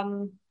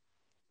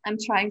 I'm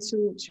trying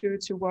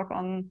to work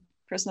on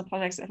personal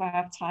projects if I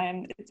have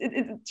time.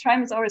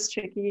 Time is always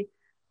tricky.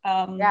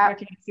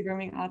 Working as a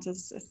grooming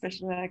artist,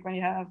 especially like when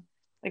you have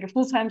like a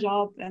full-time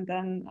job and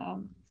then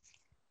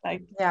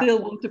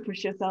still want to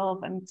push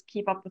yourself and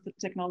keep up with the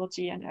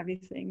technology and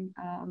everything.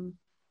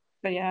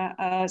 But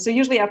yeah, so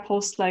usually I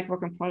post like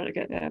work in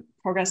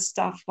progress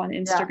stuff on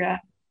Instagram. Yeah.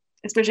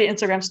 Especially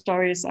Instagram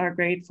stories are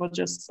great for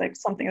just like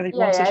something that you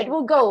want to it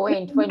will go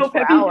away in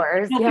 24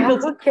 hours. Yeah,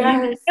 who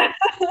cares?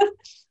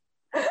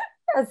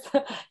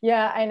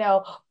 Yeah, I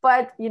know.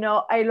 But, you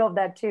know, I love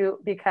that too,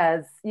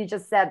 because you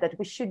just said that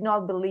we should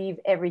not believe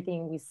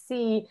everything we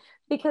see,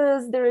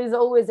 because there is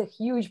always a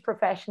huge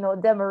professional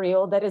demo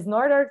reel that is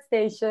not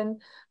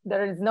ArtStation,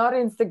 that is not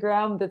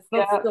Instagram, that's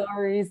not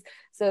stories.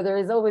 So there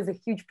is always a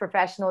huge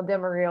professional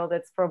demo reel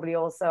that's probably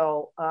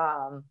also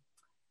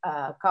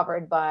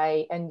covered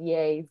by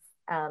NDAs.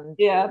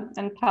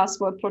 And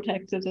password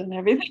protected and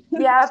everything.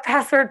 Yeah,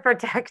 password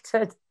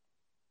protected.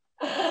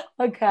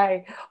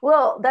 Okay,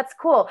 well, that's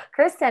cool.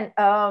 Kristen,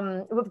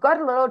 we've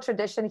got a little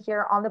tradition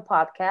here on the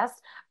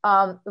podcast.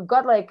 We've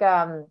got like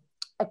a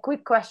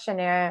quick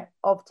questionnaire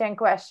of 10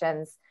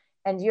 questions,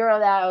 and you're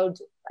allowed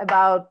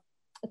about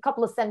a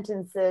couple of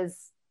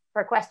sentences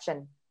per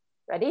question.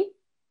 Ready?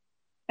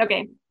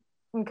 Okay.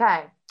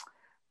 Okay.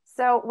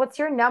 So what's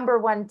your number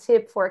one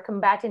tip for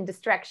combating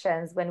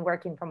distractions when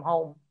working from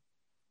home?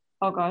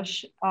 Oh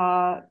gosh,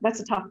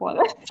 that's a tough one.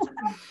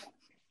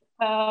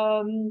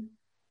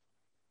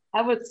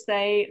 I would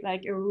say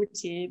like a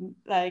routine,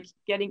 like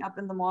getting up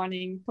in the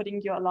morning,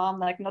 putting your alarm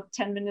like not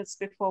 10 minutes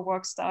before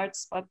work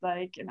starts, but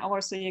like an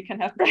hour so you can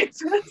have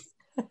breakfast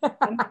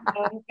and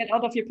get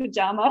out of your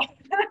pajama.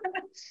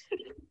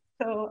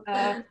 So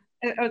I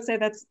would say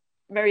that's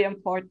very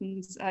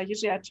important.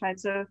 Usually I try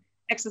to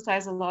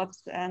exercise a lot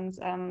and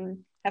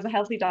have a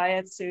healthy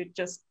diet to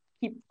just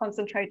keep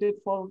concentrated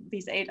for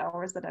these 8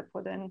 hours that I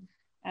put in,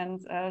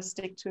 and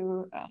stick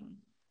to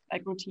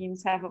like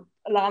routines, have an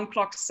alarm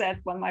clock set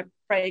when my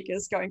break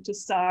is going to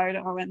start,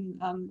 or when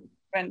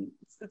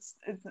it's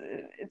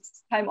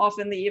time off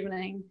in the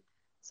evening.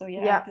 So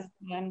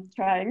I'm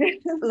trying.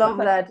 Love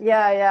that.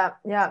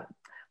 Yeah.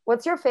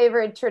 What's your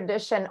favorite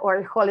tradition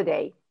or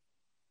holiday?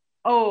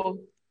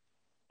 Oh,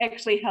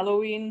 actually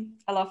Halloween.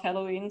 I love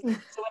Halloween.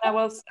 So when I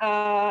was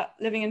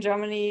living in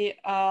Germany,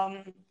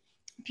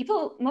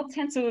 people not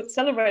tend to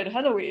celebrate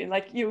Halloween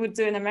like you would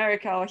do in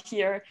America or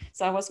here.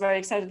 So I was very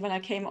excited when I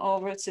came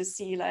over to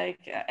see like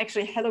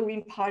actually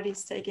Halloween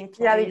parties taking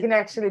place. Yeah, you can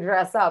actually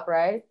dress up,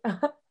 right?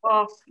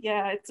 Oh,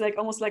 yeah, it's like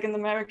almost like in the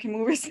American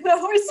movies that I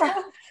always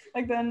saw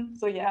like then.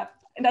 So yeah,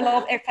 and a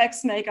lot of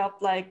effects makeup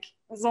like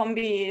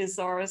zombies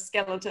or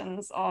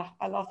skeletons. Oh,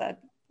 I love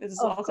that. This is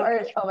Of also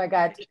course. Oh my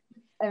God.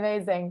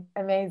 Amazing.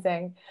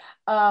 Amazing.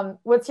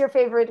 What's your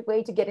favorite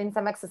way to get in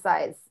some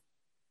exercise?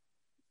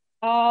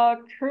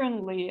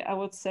 Currently, I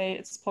would say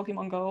it's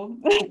Pokemon Go.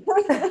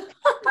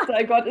 So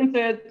I got into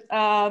it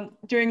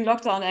during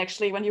lockdown,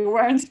 actually, when you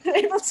weren't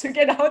able to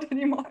get out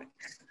anymore.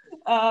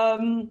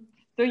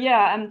 So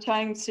yeah, I'm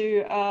trying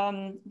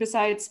to,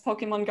 besides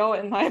Pokemon Go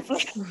in my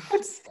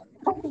flights,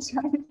 I'm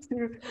trying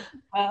to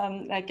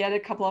like get a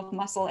couple of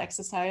muscle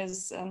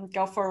exercise,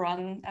 go for a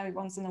run every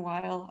once in a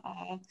while.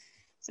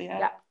 So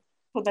yeah,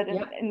 put that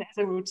in as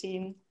a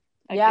routine.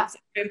 Like it's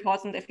very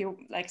important if you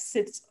like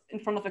sit in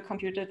front of a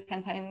computer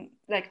 10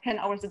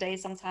 hours a day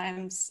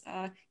sometimes.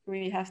 You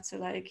really have to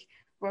like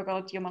work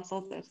out your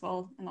muscles as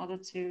well in order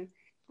to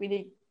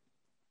really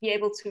be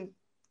able to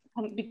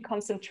be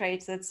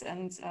concentrated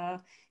and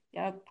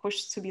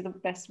push to be the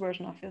best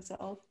version of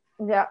yourself.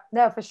 Yeah,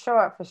 no, for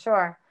sure, for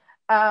sure.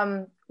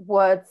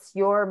 What's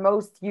your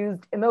most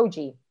used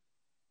emoji?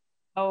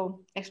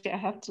 Oh, actually, I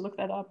have to look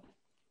that up.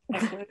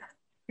 Actually,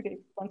 okay,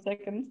 1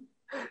 second.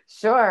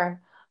 Sure.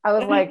 I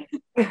was like,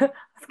 I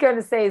was going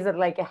to say, is it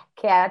like a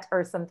cat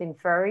or something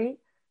furry?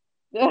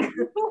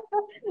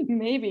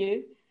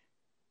 Maybe.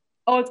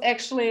 Oh, it's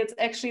actually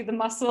the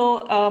muscle,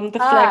 the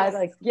flex.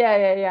 Like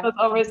yeah. It's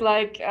always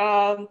like,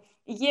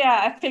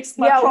 yeah, I fixed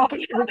my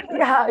problem.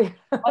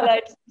 Or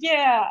like,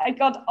 yeah, I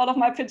got out of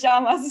my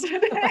pajamas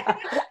today.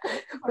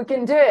 We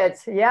can do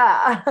it.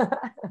 Yeah.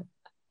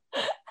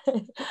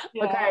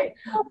 Okay.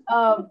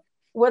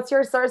 What's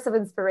your source of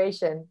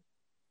inspiration?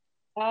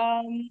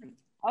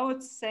 I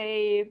would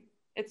say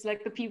it's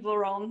like the people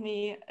around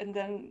me, and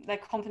then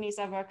like companies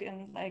I work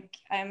in. Like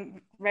I'm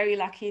very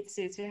lucky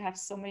to have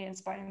so many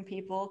inspiring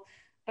people.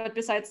 But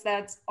besides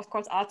that, of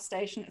course,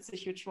 ArtStation is a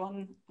huge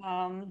one.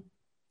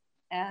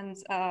 And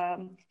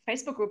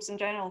Facebook groups in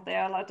general. There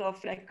are a lot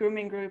of like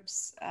grooming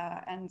groups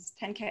and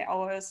 10K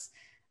hours.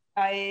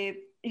 I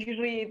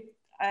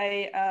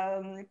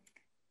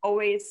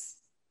always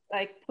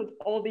like put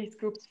all these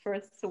groups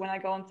first. So when I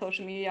go on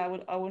social media,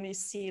 I only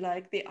see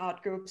like the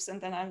art groups,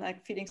 and then I'm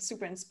like feeling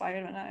super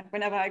inspired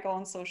whenever I go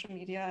on social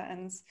media.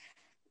 And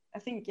I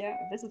think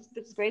this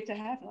is great to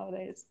have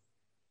nowadays.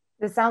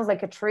 This sounds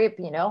like a trip,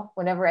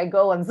 whenever I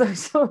go on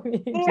social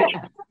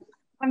media.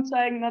 I'm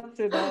trying not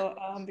to though,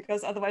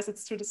 because otherwise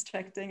it's too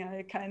distracting.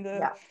 I kind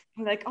of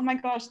I'm like, oh my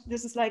gosh,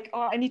 this is like,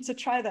 oh, I need to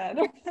try that.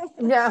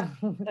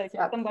 Like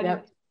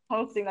somebody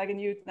posting like a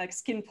new like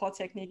skin pore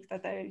technique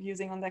that they're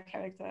using on their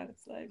character.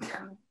 It's like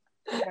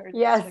very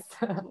yes.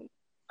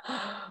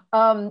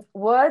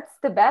 What's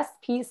the best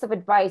piece of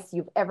advice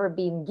you've ever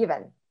been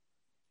given?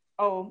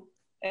 Oh,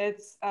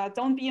 it's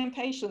don't be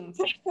impatient.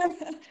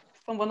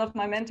 From one of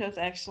my mentors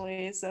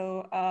actually.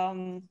 So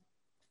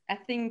I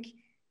think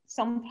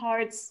some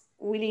parts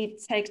really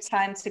take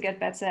time to get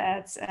better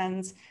at,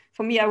 and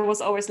for me I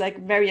was always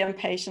like very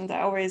impatient.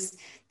 I always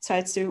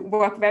tried to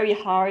work very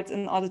hard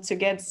in order to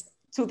get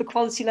to the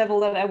quality level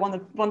that I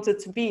wanted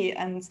to be,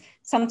 and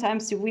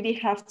sometimes you really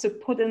have to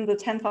put in the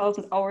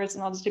 10,000 hours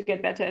in order to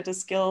get better at a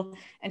skill,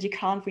 and you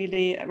can't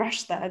really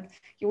rush that.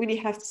 You really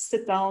have to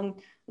sit down,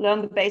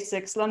 learn the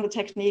basics, learn the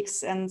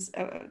techniques, and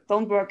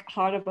don't work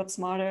harder but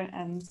smarter.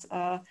 And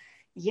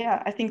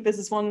I think this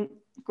is one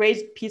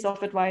great piece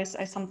of advice.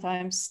 I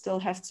sometimes still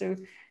have to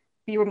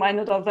be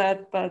reminded of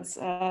that, but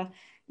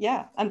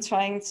I'm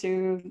trying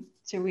to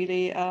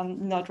really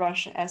not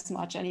rush as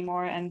much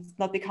anymore and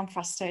not become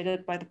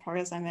frustrated by the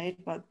progress I made,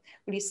 but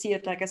really see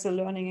it like as a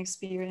learning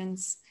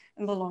experience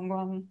in the long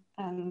run.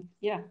 And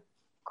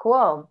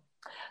cool.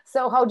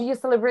 So how do you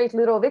celebrate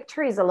little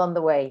victories along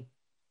the way?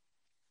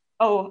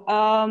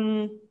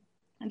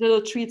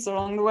 Little treats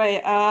along the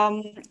way.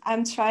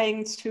 I'm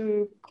trying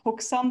to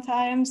cook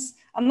sometimes.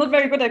 I'm not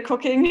very good at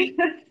cooking,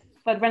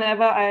 but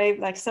whenever I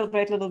like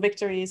celebrate little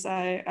victories,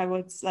 I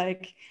would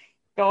like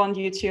go on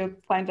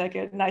YouTube, find like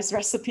a nice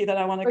recipe that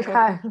I want to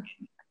cook,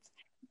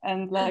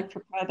 and like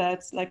prepare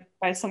that, like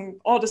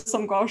order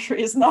some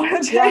groceries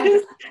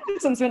nowadays,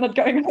 since we're not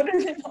going out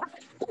anymore.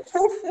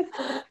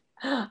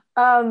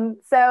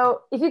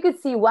 So if you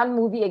could see one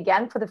movie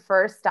again for the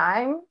first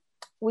time,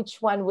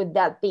 which one would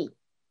that be?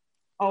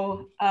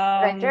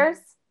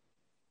 Avengers?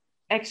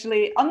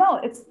 Actually,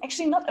 no, it's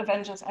actually not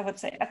Avengers, I would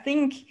say. I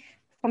think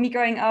for me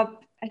growing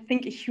up, I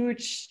think a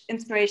huge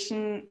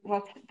inspiration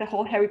was the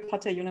whole Harry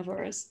Potter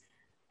universe.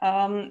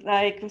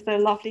 Like with the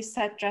lovely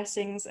set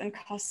dressings and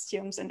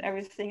costumes and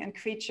everything and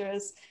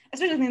creatures,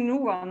 especially the new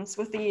ones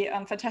with the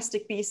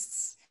Fantastic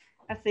Beasts.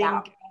 I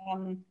think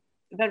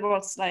that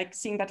was like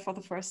seeing that for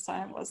the first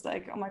time was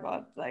like, oh my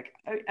God, like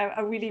I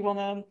really want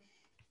to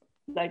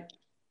like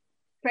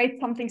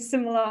create something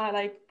similar,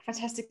 like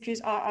Fantastic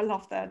Beasts. I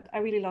love that. I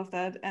really love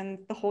that.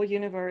 And the whole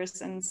universe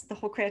and the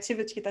whole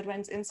creativity that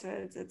went into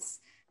it. It's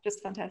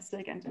just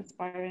fantastic and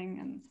inspiring.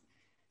 And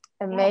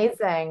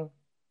amazing.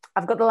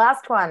 I've got the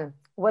last one.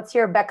 What's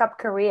your backup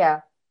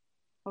career?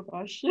 Oh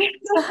gosh. I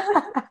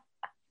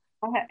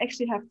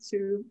actually have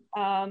two.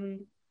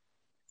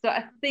 So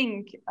I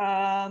think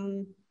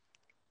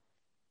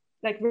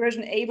like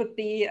variant A would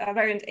be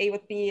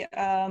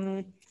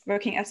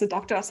working as a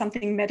doctor or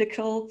something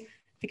medical,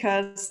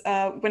 because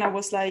when I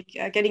was like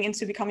getting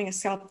into becoming a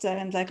sculptor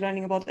and like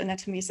learning about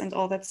anatomies and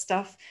all that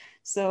stuff.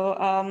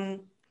 So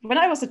when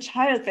I was a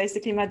child,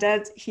 basically, my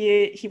dad,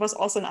 he was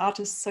also an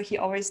artist. So he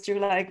always drew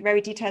like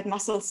very detailed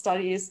muscle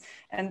studies.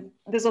 And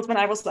this was when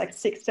I was like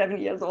 6, 7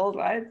 years old,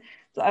 right?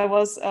 So I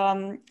was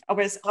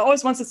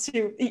always wanted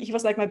to, he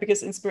was like my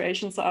biggest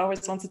inspiration. So I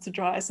always wanted to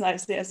draw as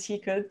nicely as he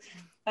could.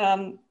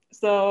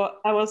 So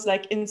I was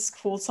like in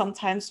school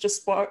sometimes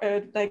just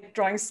like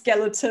drawing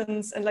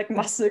skeletons and like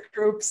muscle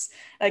groups,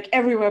 like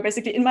everywhere,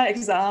 basically in my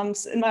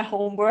exams, in my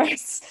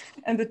homeworks,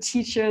 and the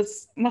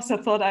teachers must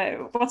have thought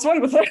what's wrong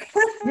with her?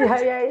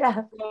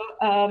 Yeah.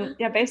 So,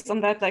 based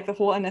on that, like the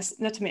whole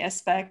anatomy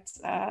aspect,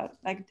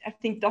 like I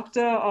think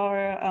doctor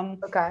or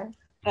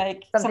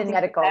like something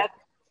medical. Like that.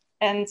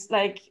 And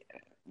like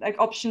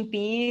option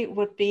B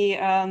would be,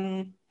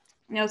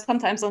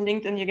 sometimes on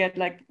LinkedIn you get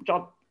like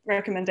job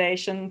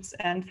recommendations,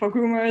 and for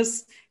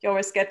groomers you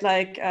always get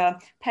like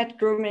pet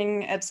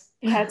grooming at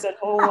pets at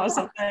home or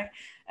something,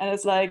 and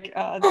it's like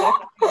I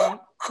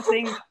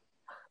think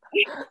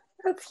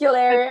that's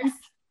hilarious.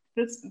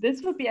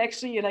 This would be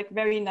actually like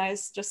very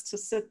nice just to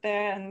sit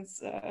there and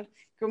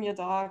groom your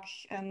dog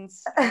and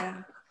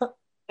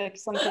like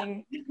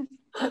something.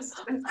 Oh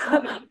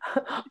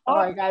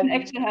my God. An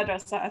actual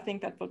hairdresser, I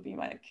think that would be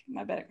like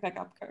my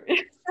backup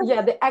career.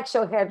 Yeah, the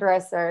actual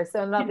hairdresser.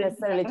 So not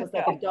necessarily just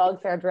like a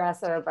dog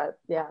hairdresser, but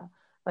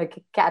like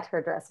a cat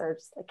hairdresser,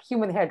 just like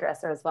human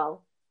hairdresser as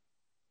well.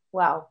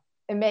 Wow,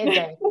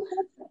 amazing.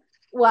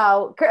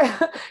 Wow,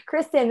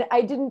 Kristen,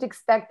 I didn't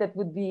expect that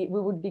we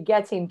would be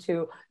getting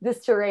to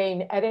this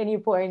terrain at any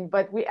point,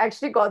 but we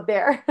actually got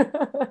there.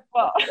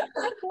 Wow.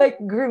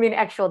 Like grooming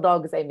actual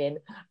dogs, I mean.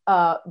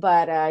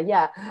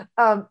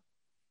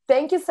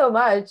 Thank you so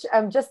much.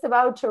 I'm just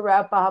about to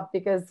wrap up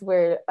because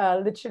we're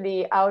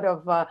literally out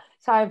of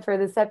time for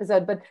this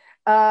episode. But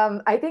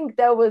I think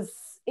that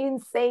was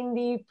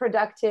insanely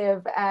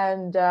productive,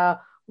 and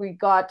we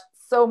got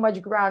so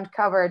much ground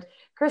covered.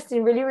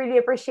 Kristen, really, really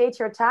appreciate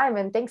your time,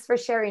 and thanks for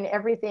sharing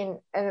everything.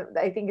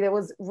 I think that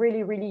was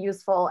really, really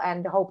useful,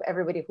 and hope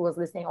everybody who was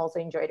listening also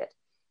enjoyed it.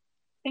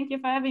 Thank you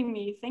for having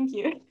me. Thank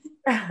you.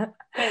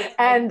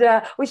 And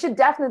we should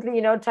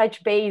definitely,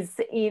 touch base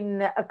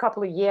in a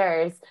couple of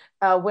years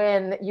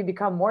when you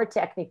become more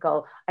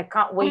technical. I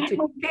can't wait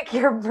to pick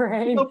your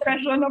brain. No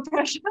pressure, no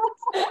pressure.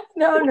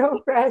 No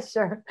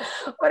pressure.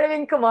 But I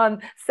mean, come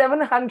on,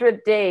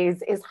 700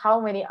 days is how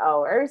many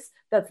hours?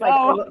 That's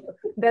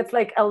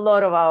like a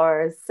lot of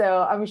hours.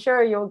 So I'm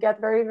sure you'll get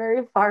very,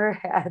 very far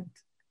ahead.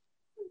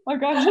 Oh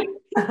gosh.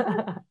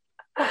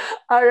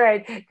 All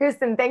right,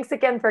 Kristen, thanks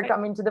again for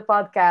coming to the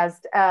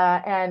podcast,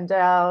 and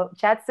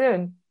chat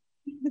soon.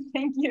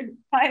 Thank you.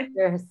 Bye.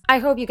 Cheers. I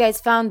hope you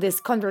guys found this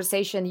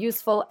conversation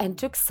useful and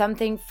took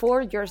something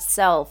for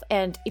yourself.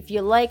 And if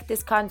you like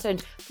this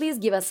content, please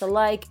give us a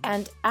like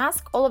and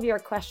ask all of your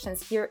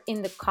questions here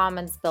in the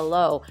comments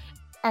below.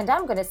 And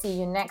I'm going to see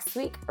you next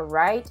week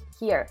right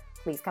here.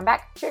 Please come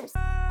back. Cheers.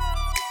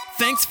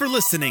 Thanks for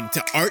listening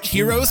to Art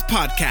Heroes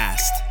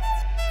Podcast.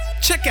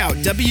 Check out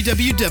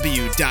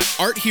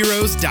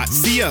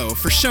www.artheroes.co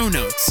for show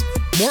notes,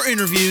 more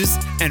interviews,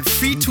 and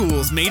free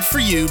tools made for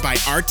you by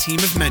our team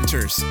of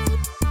mentors.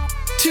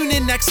 Tune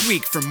in next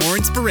week for more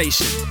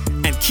inspiration,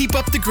 and keep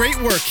up the great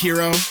work,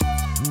 hero.